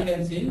where you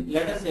can see,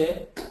 let us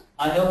say,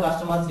 I have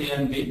customers A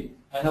and B.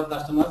 I have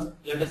customers,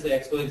 let us say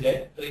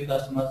XYZ, 3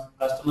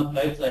 customer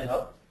types I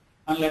have,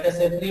 and let us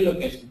say 3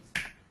 locations.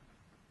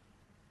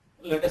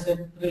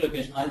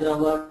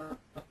 Hyderabad,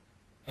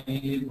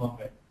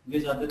 Bombay.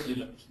 These are the 3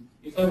 locations.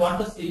 If I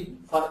want to see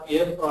for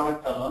A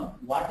product alone,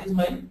 what is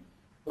my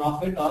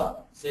profit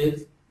or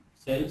sales,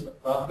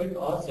 profit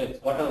or sales,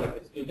 whatever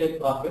it is. You take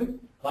profit.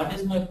 What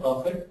is my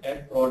profit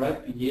at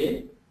product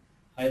A,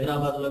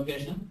 Hyderabad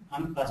location,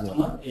 and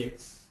customer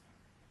X?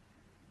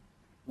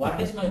 What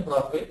is my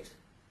profit,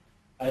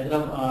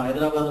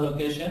 Hyderabad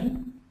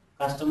location,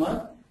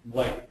 customer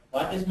Y?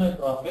 What is my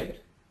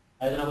profit,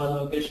 Hyderabad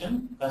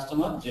location,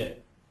 customer J?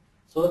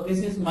 So this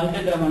is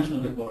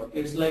multi-dimensional report.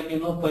 It's like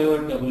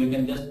pivot table. You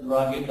can just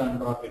drag it and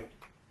drop it,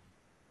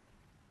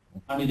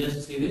 and you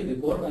just see the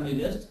report and you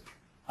just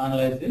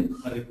analyze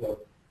the report.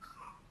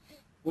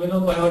 We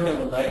know pivot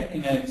table, right,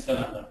 in Excel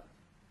and that.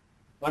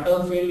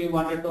 Whatever field you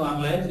wanted to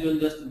analyze, you will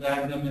just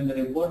drag them in the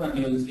report and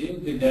you will see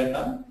the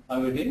data,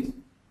 how it is,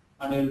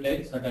 and you will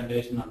take certain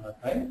decision on that,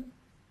 right?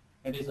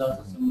 It is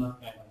also similar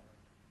kind of.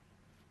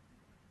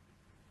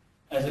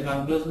 As a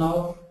conclusion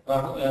of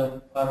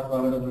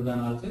profitability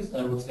analysis,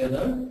 I would say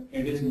that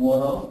it is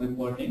more of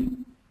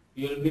reporting.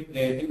 You will be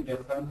creating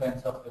different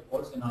kinds of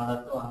reports in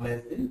order to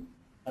analyze the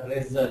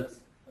results.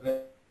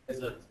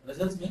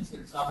 Results means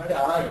it's already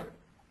arrived.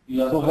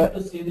 You are going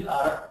to see the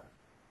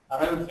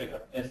arrived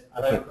figure. Yes,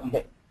 arrived.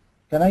 Okay.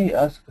 Can I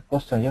ask a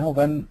question?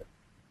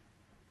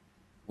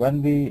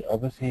 When we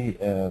obviously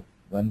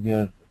when we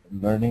are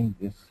learning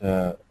this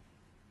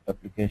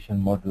application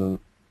module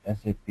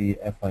SAP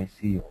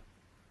FICO,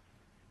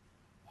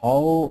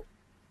 how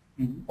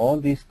all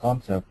these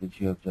concepts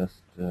which you have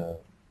just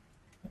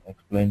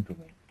explained to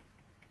me,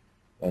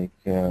 like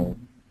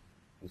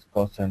this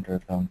cost center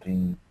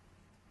accounting,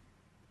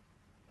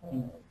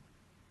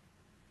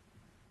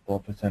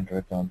 profit center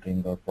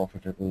accounting, or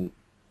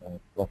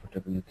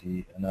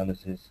profitability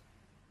analysis,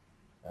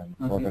 and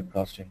product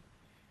costing,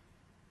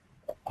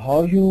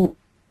 how do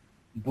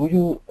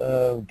you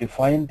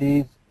define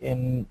these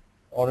in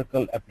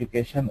Oracle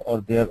application,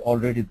 or they are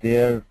already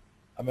there?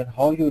 I mean,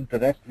 how you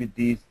interact with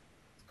these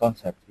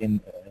concepts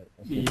in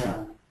SAP?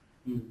 Yeah,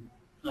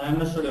 I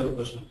understood your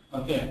question.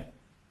 Okay.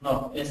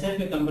 Now,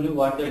 SAP company,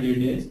 what they did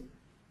is,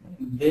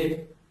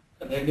 they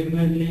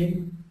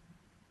ready-madely,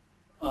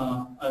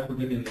 I put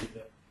it in this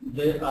way,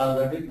 they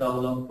already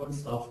developed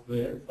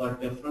software for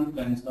different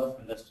kinds of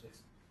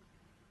industries.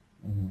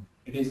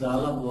 It is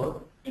all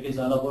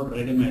about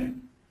ready-made.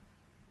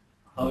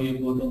 How you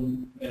go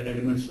to a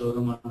ready-made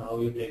showroom and how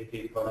you take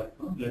the product,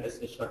 let us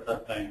say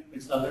shutter time.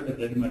 It's already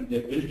ready-made. They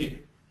built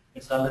it.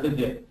 It's already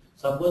there.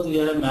 Suppose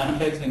you are a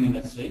manufacturing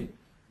industry,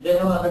 they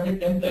have already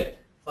template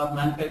for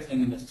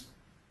manufacturing industry.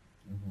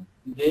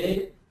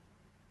 They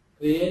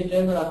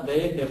created or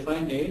they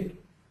defined it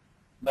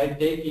by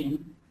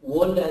taking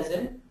world as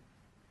a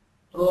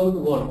throughout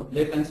world.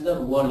 They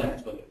consider world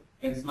actually.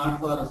 It's not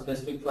for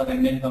specific for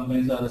Indian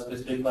companies or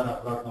specific for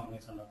abroad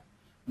companies and all.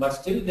 But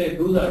still they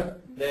do that.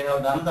 They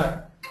have done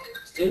that.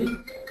 Still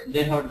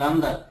they have done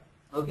that.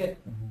 Okay.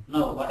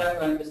 Now what I am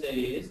trying to say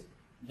is,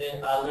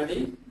 they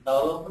already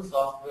developed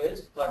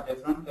softwares for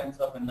different kinds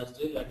of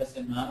industry, like I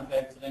say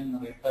manufacturing,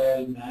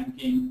 retail,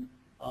 banking,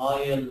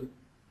 oil,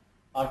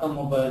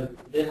 automobile.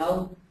 They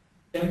have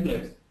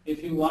templates.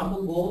 If you want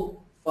to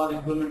go for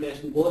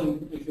implementation,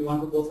 if you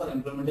want to go for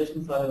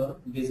implementation for your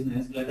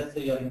business, let us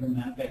say you are into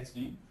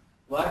manufacturing,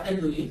 what they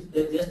do is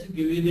they just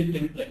give you the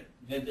template.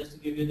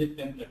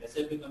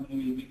 SAP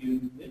company will be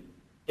giving you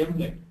the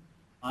template.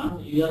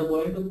 and you are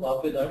going to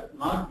copy that.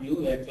 Not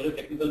you, actually,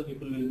 technical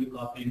people will be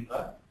copying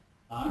that.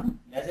 And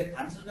as a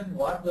consultant,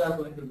 what we are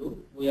going to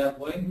do? We are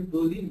going to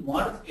do the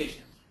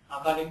modifications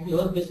according to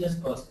your business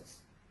process.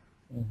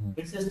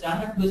 It's a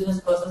standard business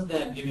process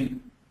they are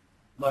giving,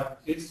 but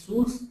it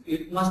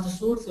must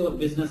suit your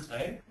business,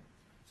 right?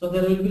 So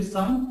there will be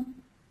some,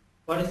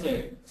 what is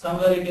it?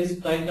 Somewhere it is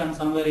tight and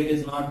somewhere it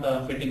is not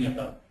fitting at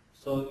all.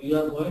 So you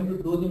are going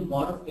to do the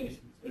modifications.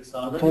 It's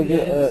already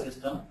there in the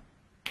system.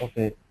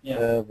 Okay.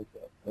 Yeah.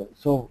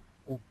 So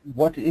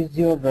what is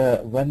your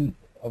when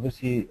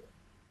obviously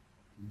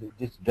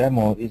this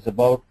demo is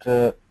about?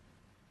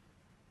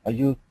 Are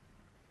you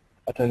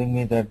telling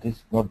me that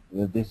this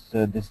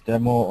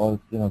demo or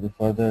the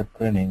further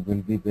training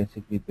will be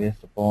basically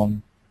based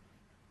upon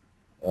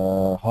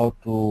how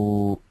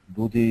to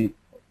do the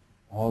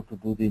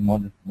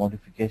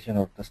modification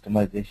or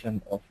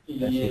customization of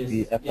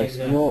Yes, SAP FICO?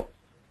 exactly.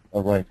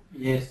 All right.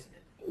 Yes,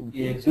 Do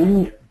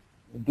exactly.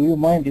 you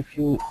mind if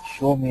you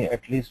show me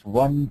at least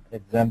one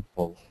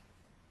example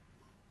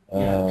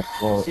Yeah.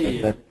 for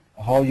See, that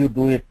how you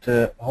do it,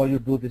 how you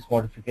do this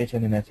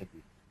modification in SAP?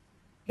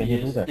 Can you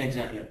do yes, that?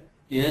 exactly.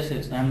 Yes,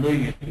 yes, I'm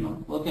doing it now.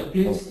 Okay,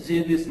 please Oh,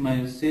 see this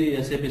my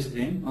SAP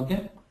screen.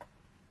 Okay,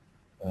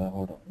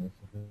 hold on.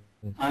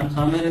 I'm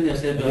somewhere in the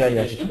SAP Yeah, yeah,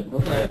 application. yeah.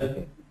 Okay,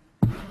 Okay.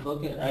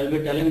 okay, I'll be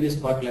telling this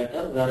part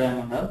later where I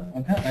am under.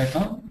 Okay, right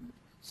now,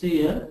 see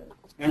here,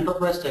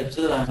 enterprise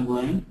structure I am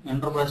going.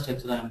 Enterprise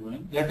structure I am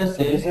going. Let us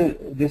So say,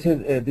 this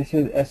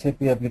is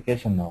SAP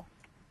application now.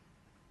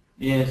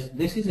 yes,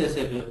 this is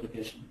SAP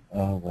application.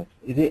 Right.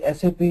 Is it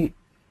SAP?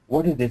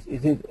 What is this?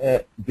 Is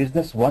it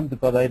business one?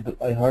 Because I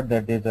heard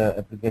that there's an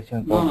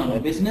application No, called no, no.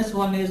 Business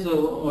one is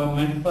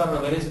meant for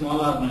very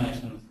small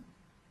organizations.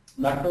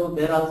 That too,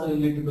 there also you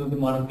need to do the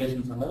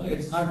modifications and all.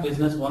 It's not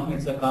business one,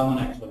 it's a common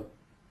actual.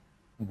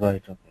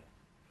 Right. Okay.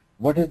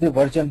 What is the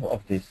version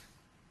of this?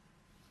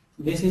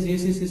 This is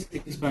ECC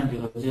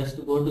 6.0.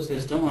 Just go to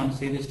system and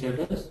see the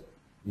status.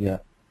 Yeah.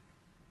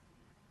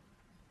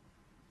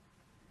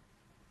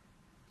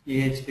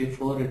 EHP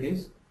 4 it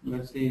is.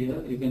 Let's see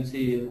here. You can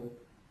see here.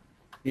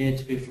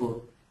 EHP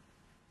 4.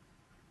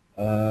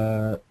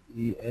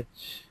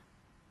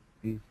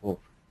 EHP4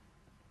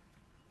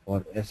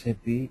 for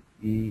SAP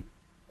ERP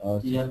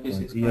ERP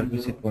 6.0.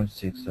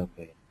 6.6.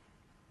 Okay.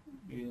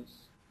 Yes.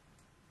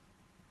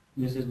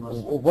 This is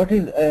version. What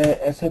is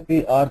SAP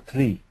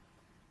R3?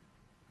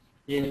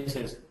 Yes,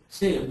 yes.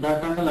 See,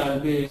 that handle I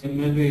will be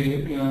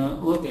maybe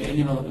okay.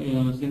 Anyhow,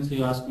 since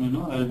you asked me,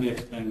 no, I will be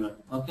explaining that.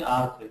 Okay,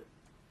 R3.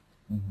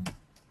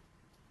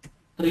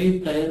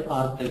 Three-tier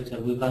architecture.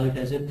 We call it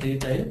as a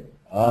three-tier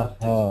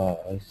architecture. Aha,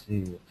 I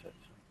see.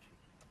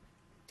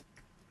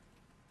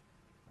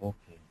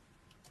 Okay.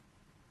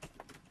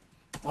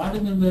 What do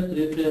you mean by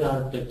three-tier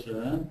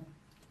architecture?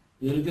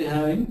 You will be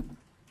having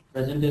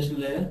presentation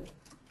layer,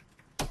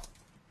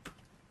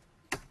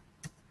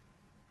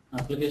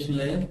 application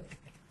layer,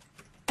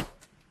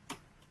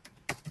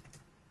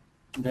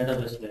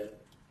 database layer.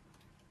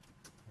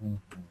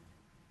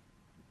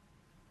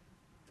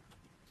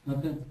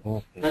 Okay.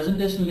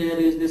 Presentation layer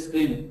is the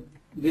screen.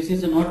 This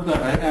is a notepad,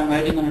 right? I am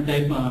writing on a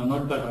type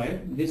notepad,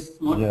 right? This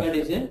notepad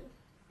is a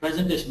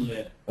presentation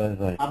layer.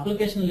 Right.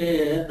 Application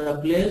layer, the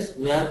place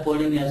where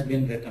coding has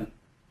been written.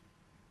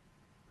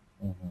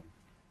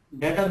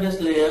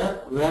 Database layer,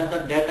 where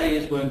the data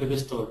is going to be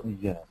stored.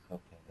 Yes.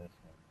 Okay. That's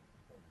right.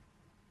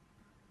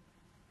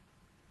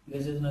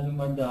 This is nothing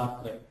but the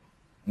archive.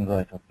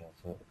 Right. Okay.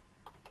 So,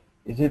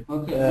 is it?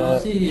 Okay. Now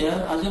see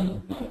here,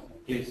 assume,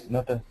 please.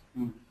 Not a.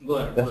 Go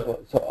ahead. Go ahead.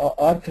 So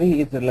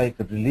R3 is like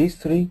release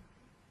 3,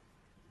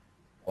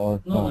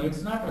 or no? No,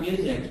 it's not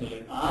release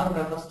actually. R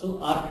refers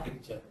to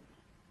architecture.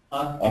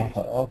 Architecture.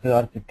 Okay,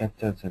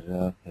 architecture.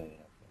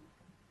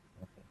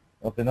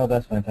 Okay. No,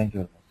 that's fine. Thank you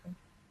very much.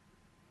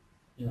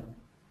 Yeah.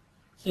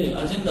 See,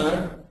 assume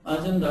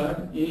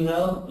that you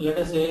have, let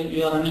us say,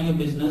 you are running a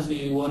business,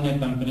 you own a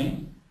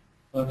company.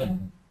 Okay.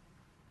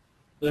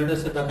 Let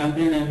us say the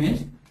company name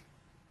is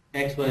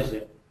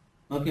XYZ.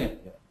 Okay.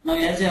 Yeah. Now,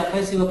 as a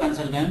FICO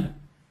consultant,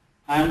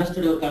 I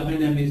understood your company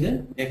name is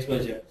a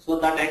XYZ. So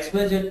that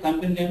XYZ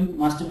company name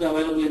must be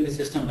available in the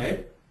system,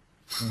 right?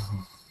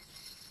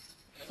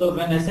 So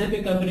when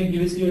SAP company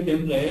gives you a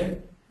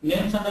template,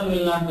 names under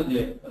will not be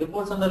there,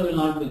 reports under will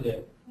not be there,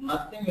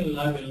 nothing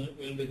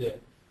will be there.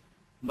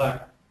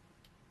 But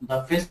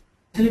the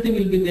facility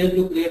will be there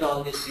to create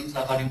all these things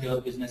according to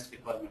your business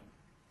requirement.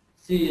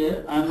 See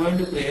here, I am going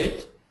to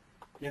create,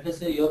 let us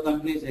say your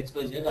company is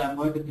XYZ, I am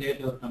going to create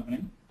your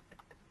company.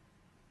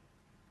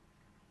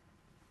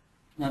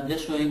 I am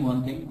just showing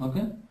one thing,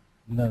 okay?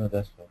 No,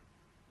 that's fine.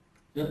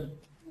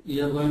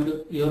 You are going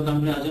to, your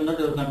company, assume that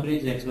your company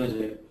is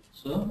XYZ.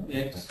 So,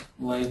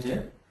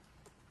 XYZ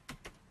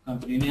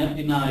company.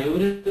 In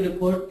every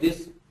report,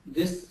 this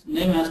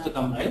name has to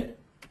come, right?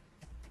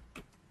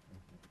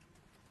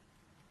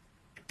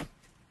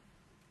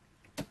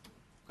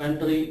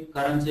 Country,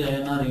 currency,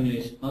 INR,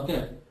 English.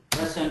 Okay.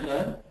 Press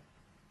enter.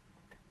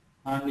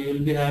 And you will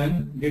be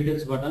having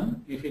details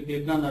button. If you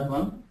click on that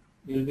one,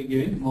 you will be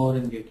giving more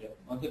in detail.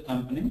 Okay.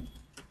 Company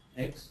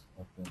X,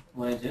 Okay.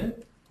 Y, Z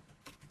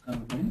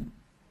company.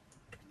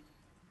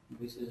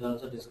 This is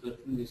also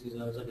description. This is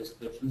also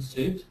description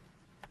sheet.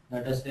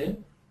 Let us say,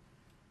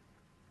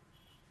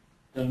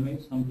 tell me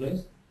some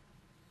place.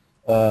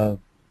 Uh,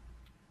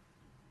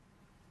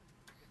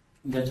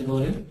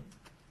 Gachibowli.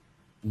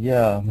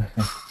 yeah.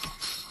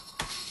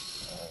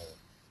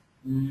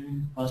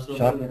 First of all,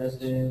 Shan- let us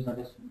say that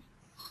is.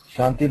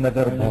 Shanti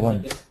Nagar Bhavan.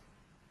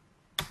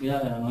 Yeah,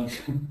 no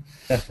issue.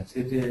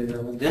 City,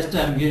 just I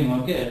am giving.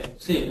 Okay.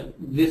 See,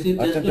 this is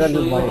I just can to tell show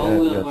you you my, how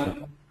we are yes, sir.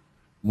 going.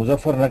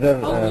 Muzaffarnagar,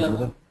 How we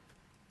are.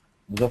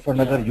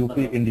 Muzaffarnagar, Yeah. UP,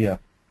 India.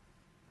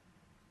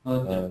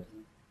 Okay.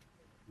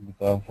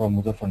 I'm from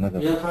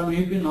Muzaffarnagar. You are from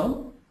UP now?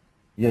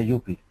 Yeah,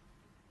 UP.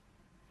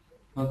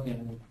 Okay.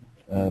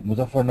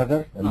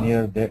 Muzaffarnagar, No.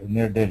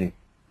 near Delhi.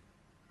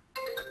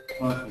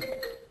 Okay.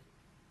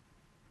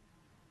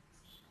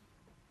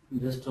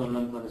 Just hold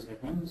on for a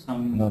second. No,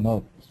 Some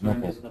no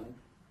student is problem. calling.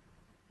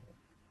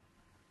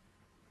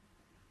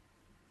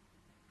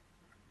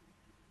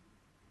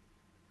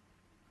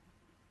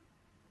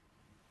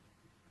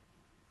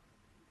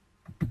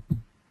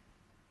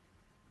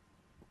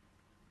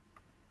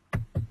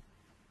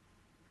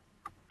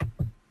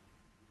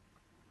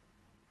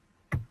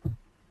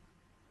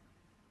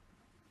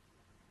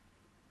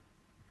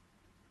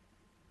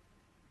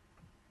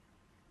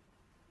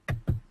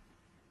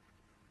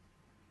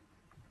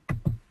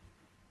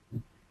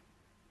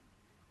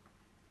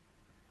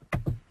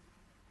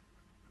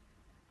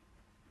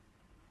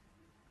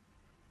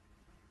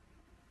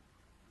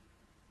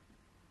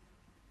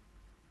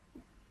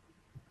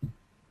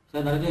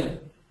 So, Dharge,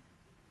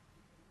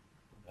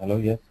 Hello,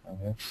 yes, I'm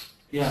here.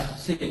 yeah,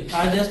 see,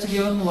 I just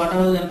given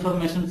whatever the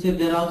information. See,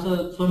 there are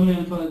also so many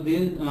info.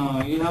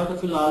 You have to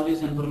fill all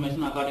this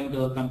information according to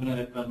your company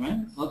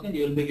requirement. Okay,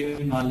 you will be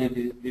giving all the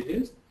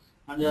details,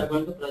 and you are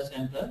going to press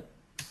enter,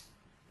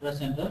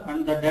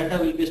 and the data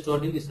will be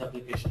stored in this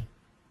application,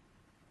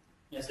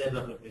 SAP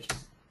application.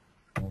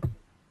 Okay.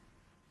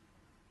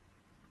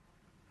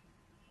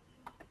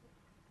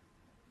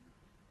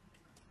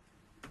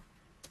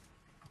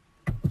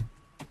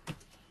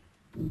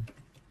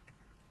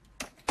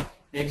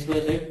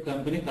 XYZ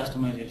company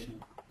customization.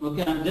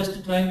 Okay, I'm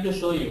just trying to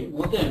show you.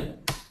 Okay.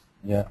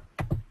 Yeah.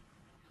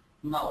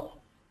 Now,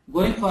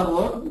 going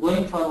forward,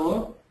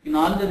 in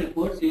all the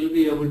reports, you will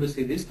be able to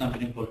see this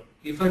company code.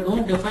 If I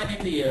don't define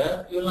it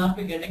here, you will not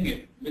be getting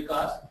it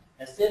because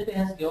SAP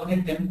has given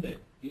a template.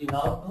 You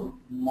have to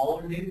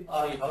mold it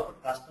or you have to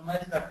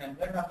customize the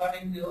template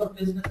according to your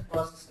business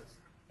processes,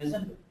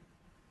 isn't it?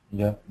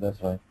 Yeah,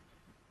 that's right.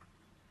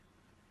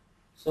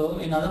 So,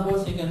 in other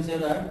words, you can say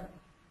that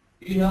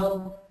you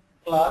have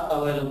cloth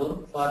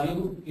available for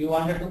you. You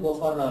wanted to go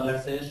for,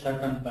 let's say,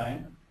 shirt and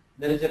pant.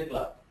 There is a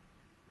cloth.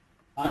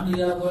 And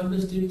you are going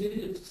to stitch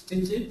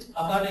it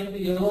according to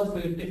your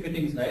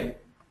fittings, right?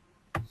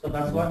 So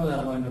that's what we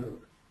are going to do.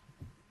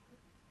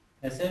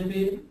 SAP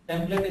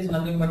template is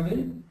nothing but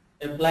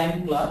a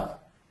plain cloth,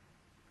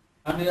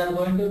 and we are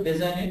going to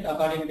design it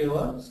according to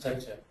your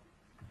structure.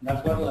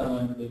 That's what we are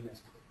going to do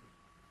next.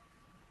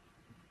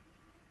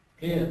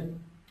 Clear?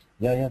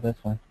 Yeah, that's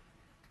fine.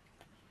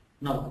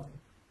 Now,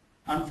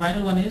 and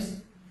final one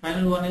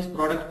is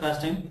product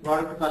costing.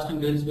 Product costing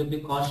deals with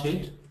the cost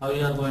sheet. How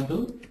you are going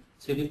to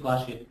see the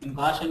cost sheet. In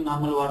cost sheet,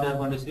 normally what you are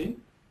going to see,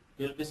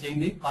 you will be seeing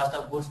the cost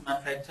of goods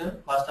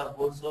manufactured, cost of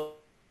goods sold.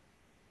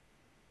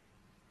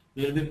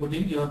 You will be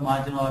putting your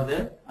margin over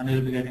there, and you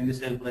will be getting the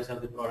sale price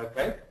of the product,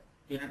 right?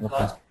 Unit Okay.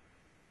 cost.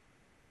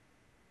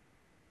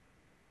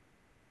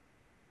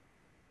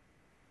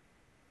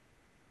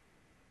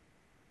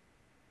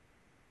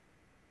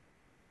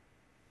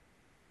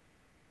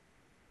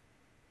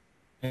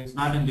 It's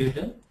not in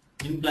detail.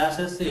 In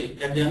classes, see,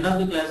 at the end of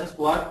the classes,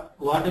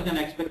 what you can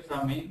expect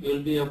from me, you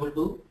will be able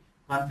to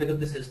configure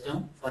the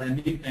system for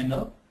any kind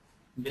of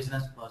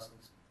business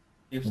process.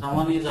 If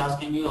someone is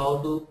asking you how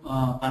to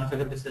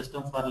configure the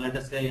system for, let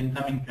us say,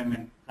 incoming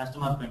payment,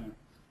 customer payment,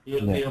 you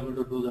will be Yeah. able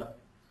to do that.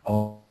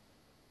 Oh,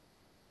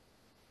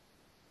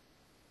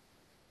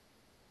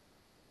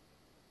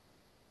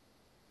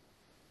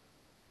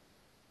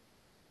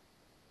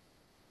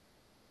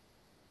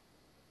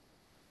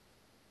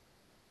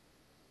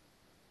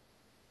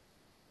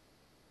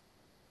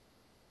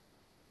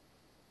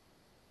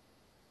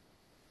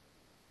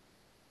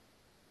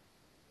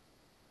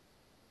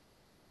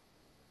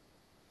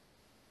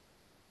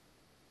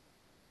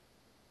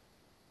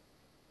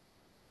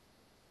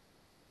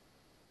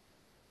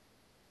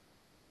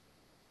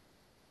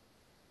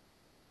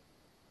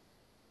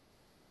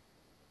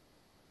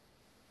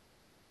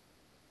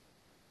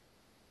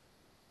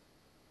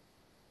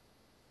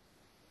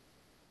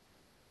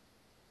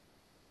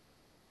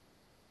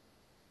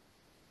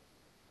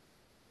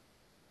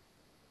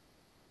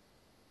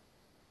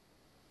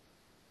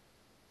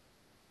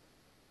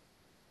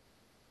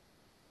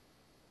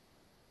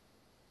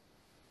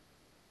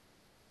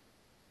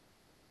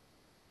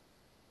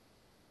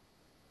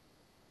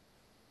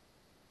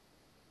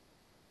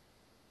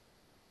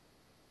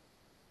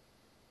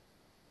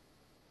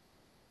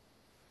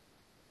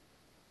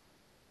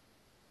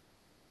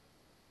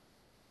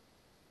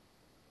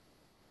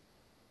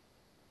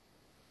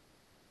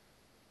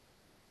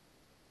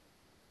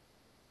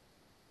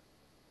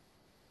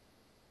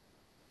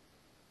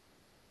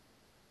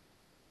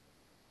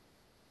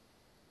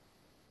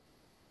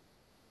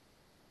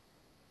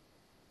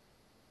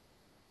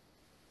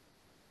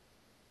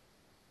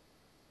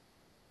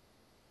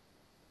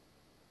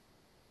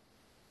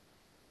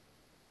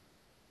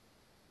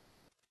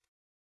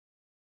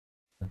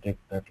 won't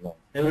take that long.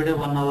 Every day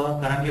 1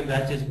 hour. Currently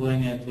batch is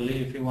going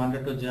actually. If you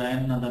wanted to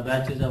join, the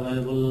batch is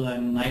available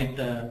at night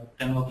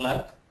 10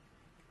 o'clock.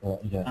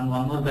 Yeah. And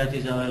one more batch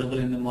is available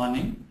in the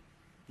morning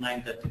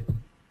 9:30.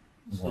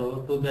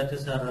 So two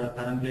batches are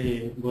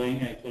currently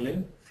going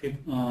actually.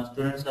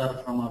 Students are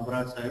from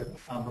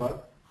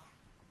abroad.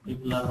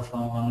 People are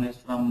from, one is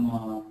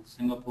from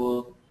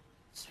Singapore,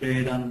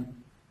 Sweden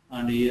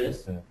and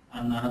US, Okay.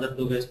 and another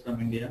two guys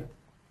from India.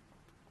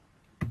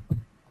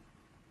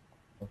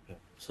 Okay.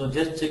 So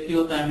just check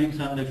your timings,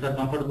 and if you are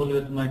comfortable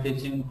with my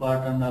teaching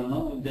part and all,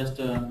 no, just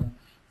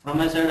from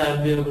my side I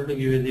will be able to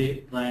give you the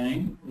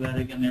training where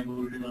you can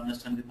able to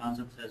understand the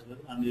concepts as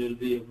well, and you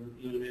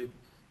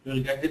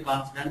will get the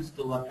confidence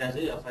to work as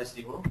a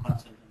FICO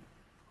consultant.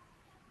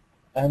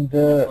 And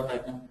That's what I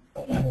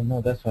can.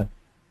 no, that's fine.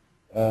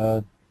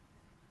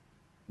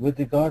 With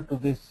regard to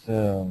this,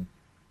 do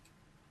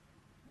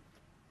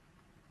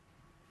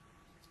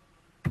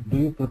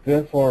you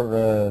prepare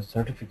for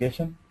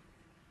certification?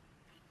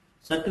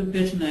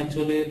 Certification,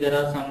 actually there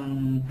are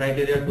some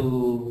criteria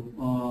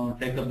to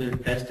take up the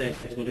test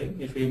actually.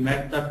 If you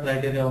met that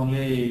criteria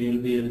only, you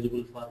will be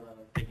eligible for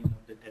taking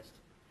up the test.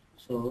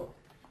 So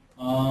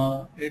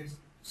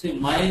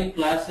my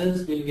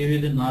classes will give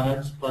you the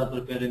knowledge for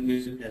preparing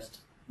this test,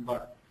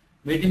 but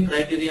meeting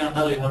criteria and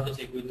all you have to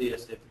check with the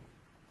SAP.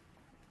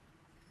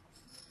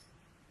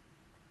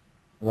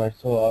 Right.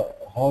 So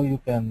how you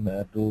can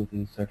do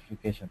the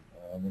certification?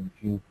 I mean,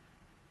 if you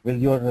will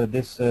your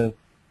this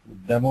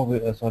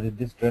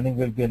this training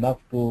will be enough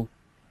to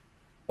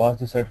pass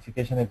the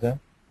certification exam?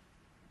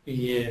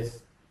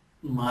 Yes,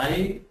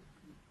 my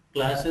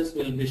classes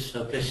will be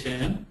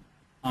sufficient,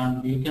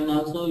 and you can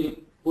also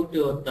put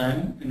your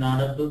time in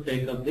order to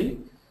take up the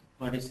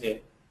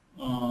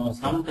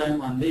some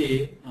time on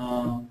the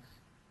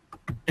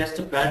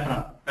test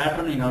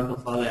pattern you have to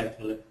follow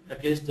actually.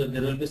 At least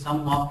there will be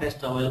some mock test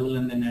available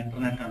in the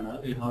internet and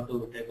all. You have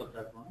to take up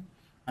that one,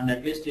 and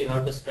at least you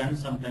have to spend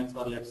some time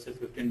for, let's say,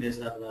 15 days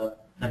or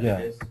 30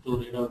 days to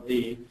read out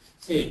the.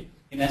 See,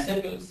 in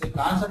SAP,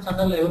 concepts and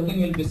all,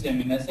 everything will be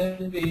same. In SAP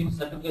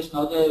certification,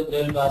 now they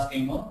will be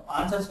asking,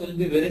 answers will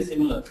be very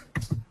similar.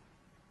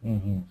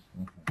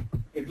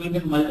 It will be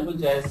multiple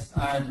choice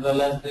as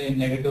well as the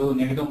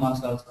negative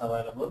marks also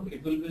available.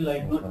 It will be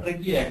like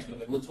tricky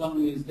actually. Which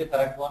one is the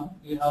correct one?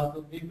 You have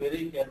to be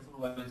very careful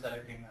while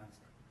selecting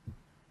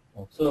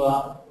answer. So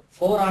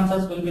 4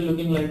 answers will be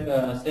looking like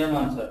same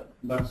answer,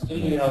 but still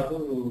you have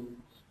to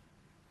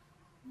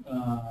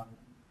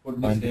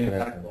put the same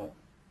correct one.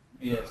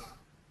 Yes.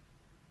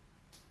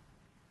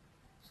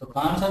 So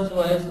concepts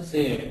wise,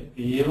 say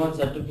even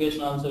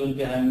certification also will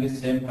be having the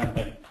same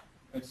content.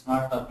 It's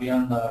not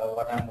beyond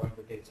what I'm going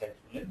to teach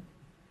actually.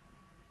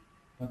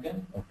 Okay.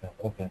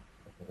 Okay,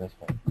 that's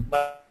fine.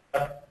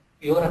 But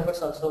your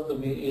efforts also to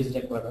be is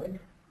required,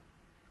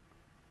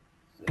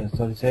 right?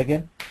 Sorry, say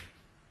again.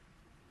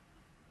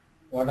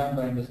 What I'm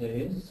trying to say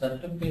is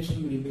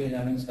certification will be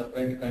having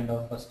separate kind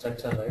of a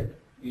structure, right?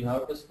 You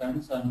have to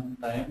spend some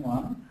time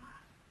on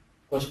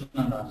question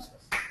and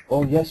answers.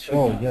 Oh yes,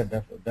 sure, yeah,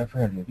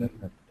 definitely.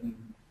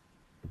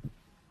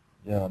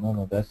 Yeah,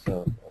 no, that's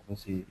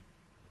obviously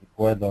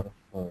require a lot of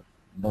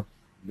not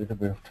little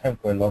bit of time,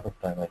 quite a lot of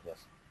time, I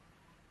guess.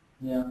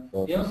 Yeah.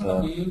 So Even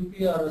from UP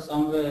or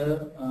somewhere,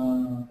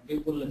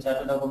 people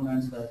chartered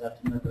accountants has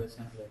attended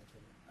recently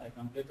actually. I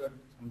completed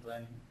some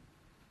training.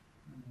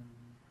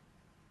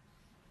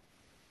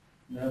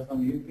 They are from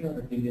UP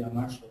or Delhi, I'm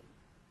not sure.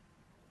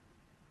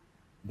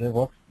 They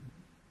what?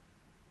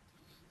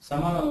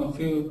 Some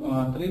few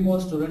 3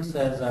 more students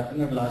has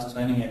attended last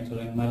training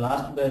actually. In my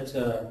last batch,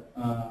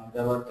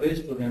 there were 3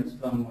 students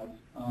from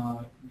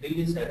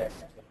Delhi side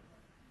actually.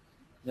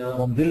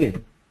 From Delhi?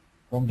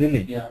 From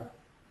Delhi? Yeah.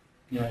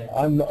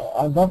 I'm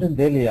not in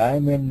Delhi.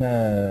 I'm in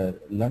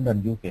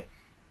London, UK.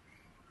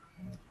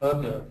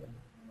 Okay.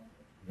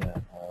 Yeah,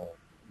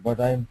 but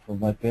I'm from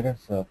my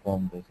parents are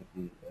from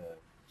basically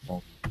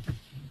from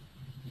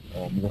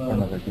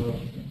Muzaffarnagar, UK.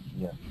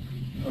 Yeah.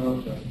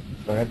 Okay.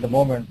 But at the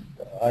moment,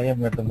 I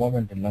am at the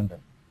moment in London.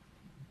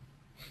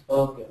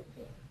 Okay.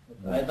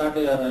 I thought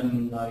you are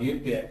in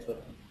UP actually.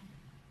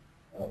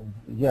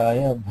 Yeah, I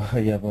am.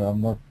 Yeah, but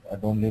I'm not. I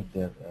don't live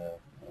there.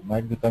 I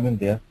might be coming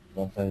there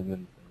once I will.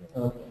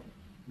 Okay.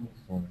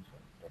 Soon,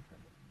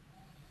 definitely.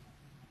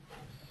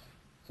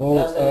 So.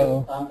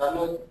 I'm done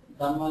with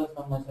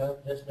from myself.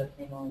 Just let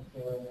me know if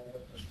you have any other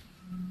questions.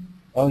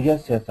 Oh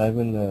yes, I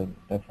will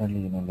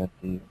definitely let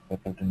the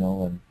faculty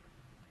know. And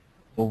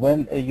so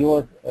when you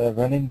are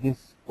running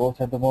this course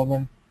at the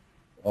moment,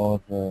 or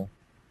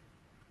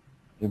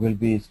it will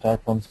be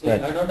start from See,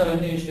 scratch? I don't have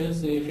any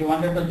issues. If you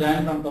wanted to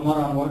join from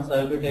tomorrow onwards,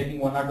 I will be taking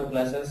 1 or 2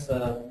 classes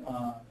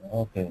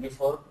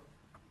before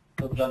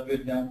to club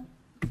with them.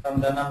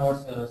 From then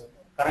onwards,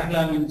 currently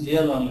I'm in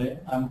GL only.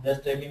 I'm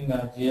just taking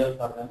GL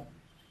for them.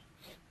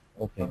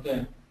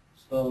 Okay.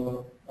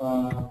 So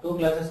 2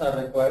 classes are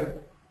required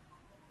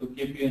to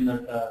keep you in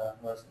that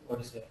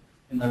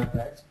in that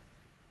batch.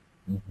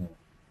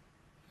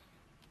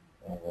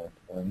 All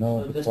right.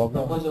 No, So the just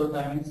problem. propose your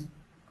timings.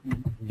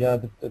 Yeah,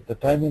 the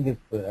timing is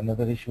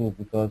another issue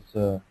because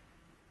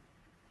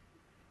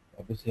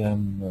obviously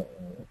I'm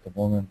at the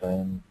moment I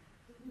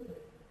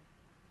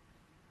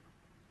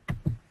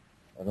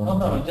don't No know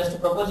problem. how. Just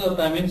propose your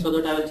timing so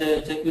that I will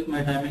check with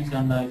my timings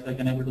and if I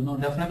can able to know.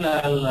 Definitely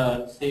I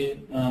will see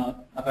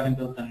according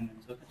to the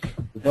timings. Okay.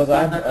 Because It's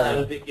not I'm that I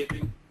will be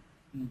keeping.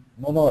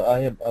 no, I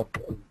am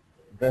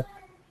that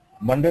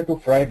Monday to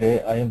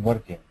Friday I am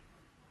working.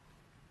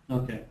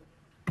 Okay.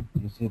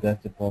 You see,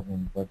 that's the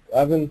problem. But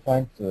I will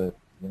find,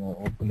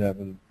 hopefully I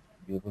will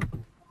be able to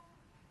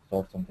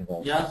sort something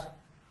out. Yes.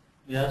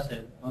 Yes,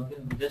 sir. Okay.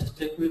 Just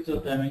check with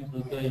your timings.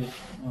 Okay.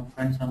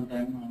 Find some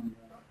time and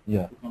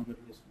Yeah. to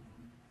complete this.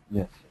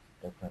 Yes.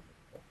 Definitely.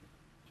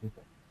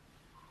 Super.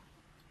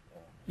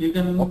 You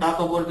can Okay. talk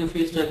about the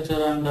fee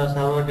structure and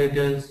server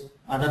details,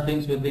 other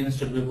things with the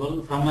institute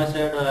people. From my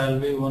side, I will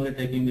be only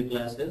taking the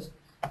classes.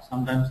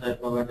 Sometimes I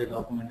provide the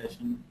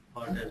documentation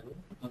part as well.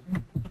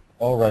 Okay,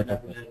 All right.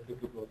 that will Okay. help you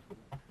to go through.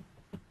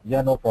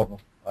 Yeah. No problem.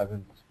 I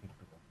will speak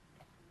to them.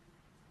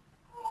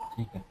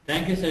 Okay.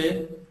 Thank you,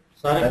 sir.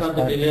 Sorry That's for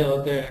the fine. delay.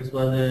 Okay, it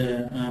was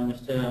a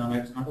mistake.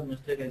 It's not a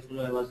mistake.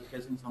 Actually, I was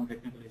facing some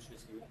technical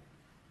issues here.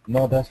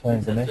 No, that's fine,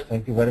 It's just Ganesh.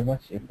 Thank you very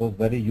much. It was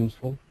very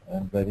useful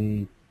and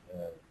very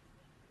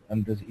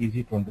and it's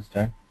easy to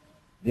understand.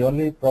 The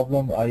only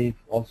problem I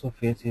also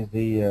face is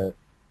the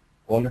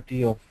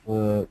quality of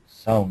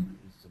sound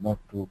is not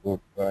too good.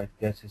 But I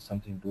guess it's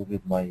something to do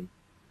with my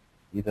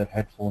either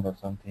headphone or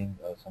something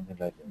like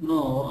that.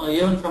 no.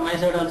 Even from my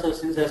side also,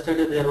 since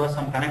yesterday there was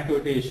some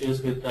connectivity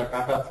issues with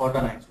Tata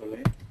Photon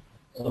actually.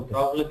 So Okay.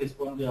 probably this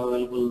won't be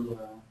available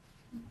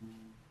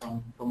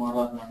from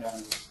tomorrow or Monday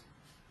onwards.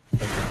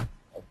 Okay.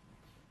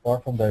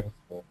 Apart from that,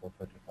 it's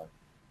perfectly fine.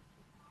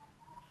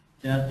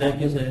 Yeah,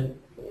 thank you, Okay. sir.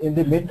 In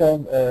the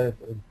meantime,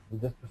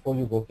 just before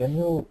you go, can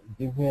you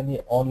give me any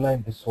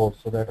online resource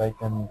so that I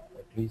can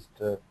at least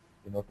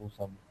do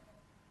some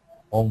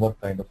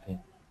homework kind of thing?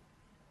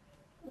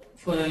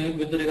 For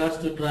with regards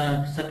to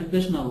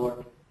certification or what?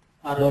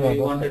 No, Or no, we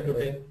no, wanted to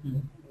take?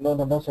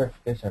 no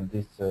certification.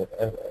 This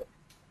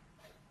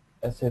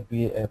SAP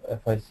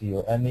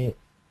FICO, any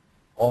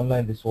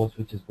online resource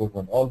which is good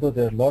one. Although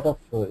there are a lot of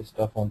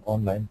stuff on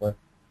online, but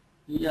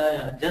Yeah,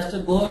 yeah.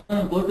 Just go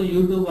to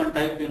YouTube and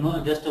type,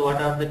 just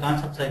what are the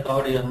concepts I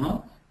covered here,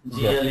 no?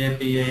 yeah,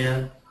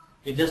 GLAPAL.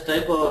 You just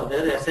type over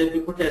there,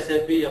 SAP, put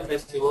SAP,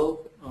 FICO,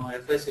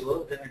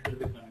 then it will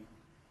be coming.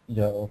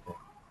 yeah, okay,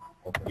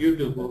 okay.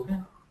 YouTube, That, okay?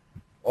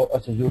 oh,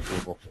 अच्छा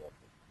YouTube, okay, okay.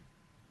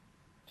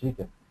 ठीक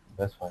है,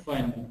 that's fine.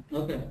 Fine.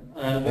 Okay.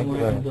 I'll be Thank you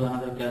moving very much. into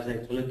another class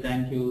actually.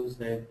 Thank you,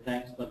 Said.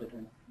 Thanks for the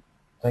time.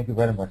 Thank you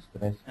very much,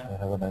 Ganesh. Yeah.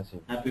 Have a nice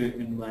evening. Happy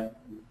weekend. Bye.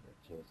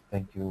 Cheers.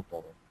 Thank you.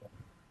 Bye.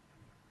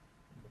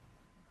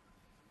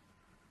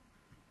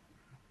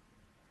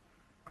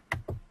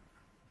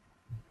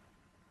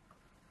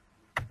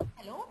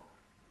 Hello.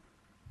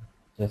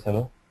 Yes,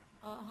 hello.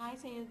 Hi,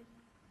 Sayed.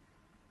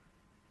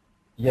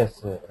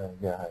 Yes,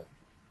 yeah, hi.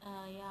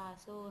 Yeah.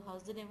 So,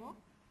 how's the demo?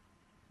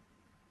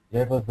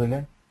 Yeah, it was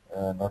brilliant.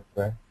 Not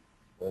bad.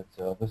 But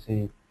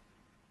obviously,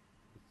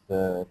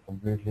 it's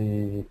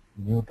completely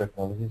new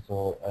technology,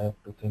 so I have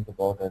to think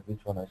about which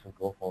one I should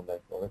go for,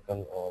 like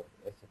Oracle or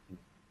SAP. I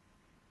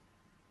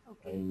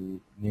Okay.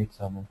 need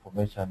some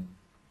information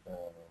uh,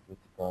 with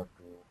regard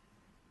to.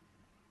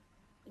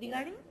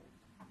 Regarding,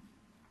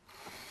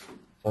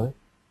 Sorry.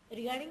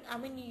 I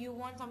mean, you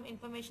want some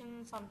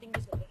information, something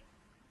to say,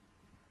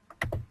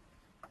 right?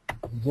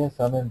 Yes,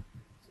 I mean,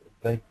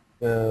 like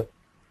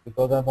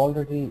because I'm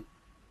already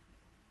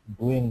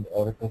doing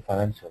Oracle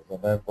Financials,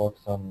 and I've got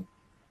uh,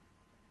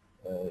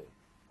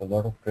 a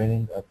lot of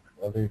training I've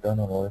already done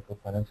on Oracle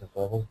Financials.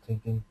 So I was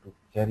thinking to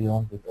carry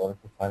on with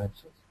Oracle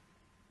Financials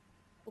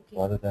Okay.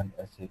 rather than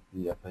SAP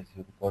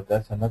FICO because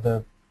that's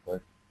another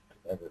but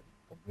uh,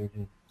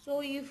 completely So,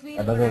 you feel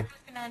another. Oracle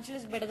Financial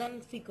is better than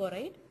FICO,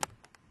 right?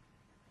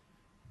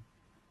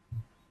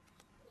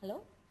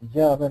 Hello.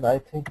 Yeah, I mean, I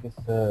think if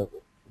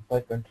I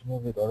continue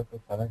with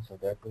Oracle Financial,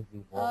 that will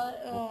be more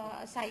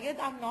good. Syed,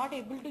 I'm not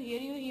able to hear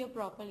you here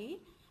properly.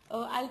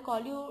 I'll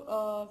call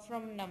you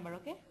from number,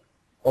 okay?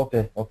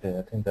 Okay,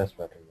 I think that's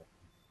better. Yeah.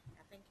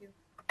 Yeah, thank you.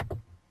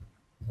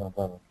 No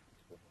problem.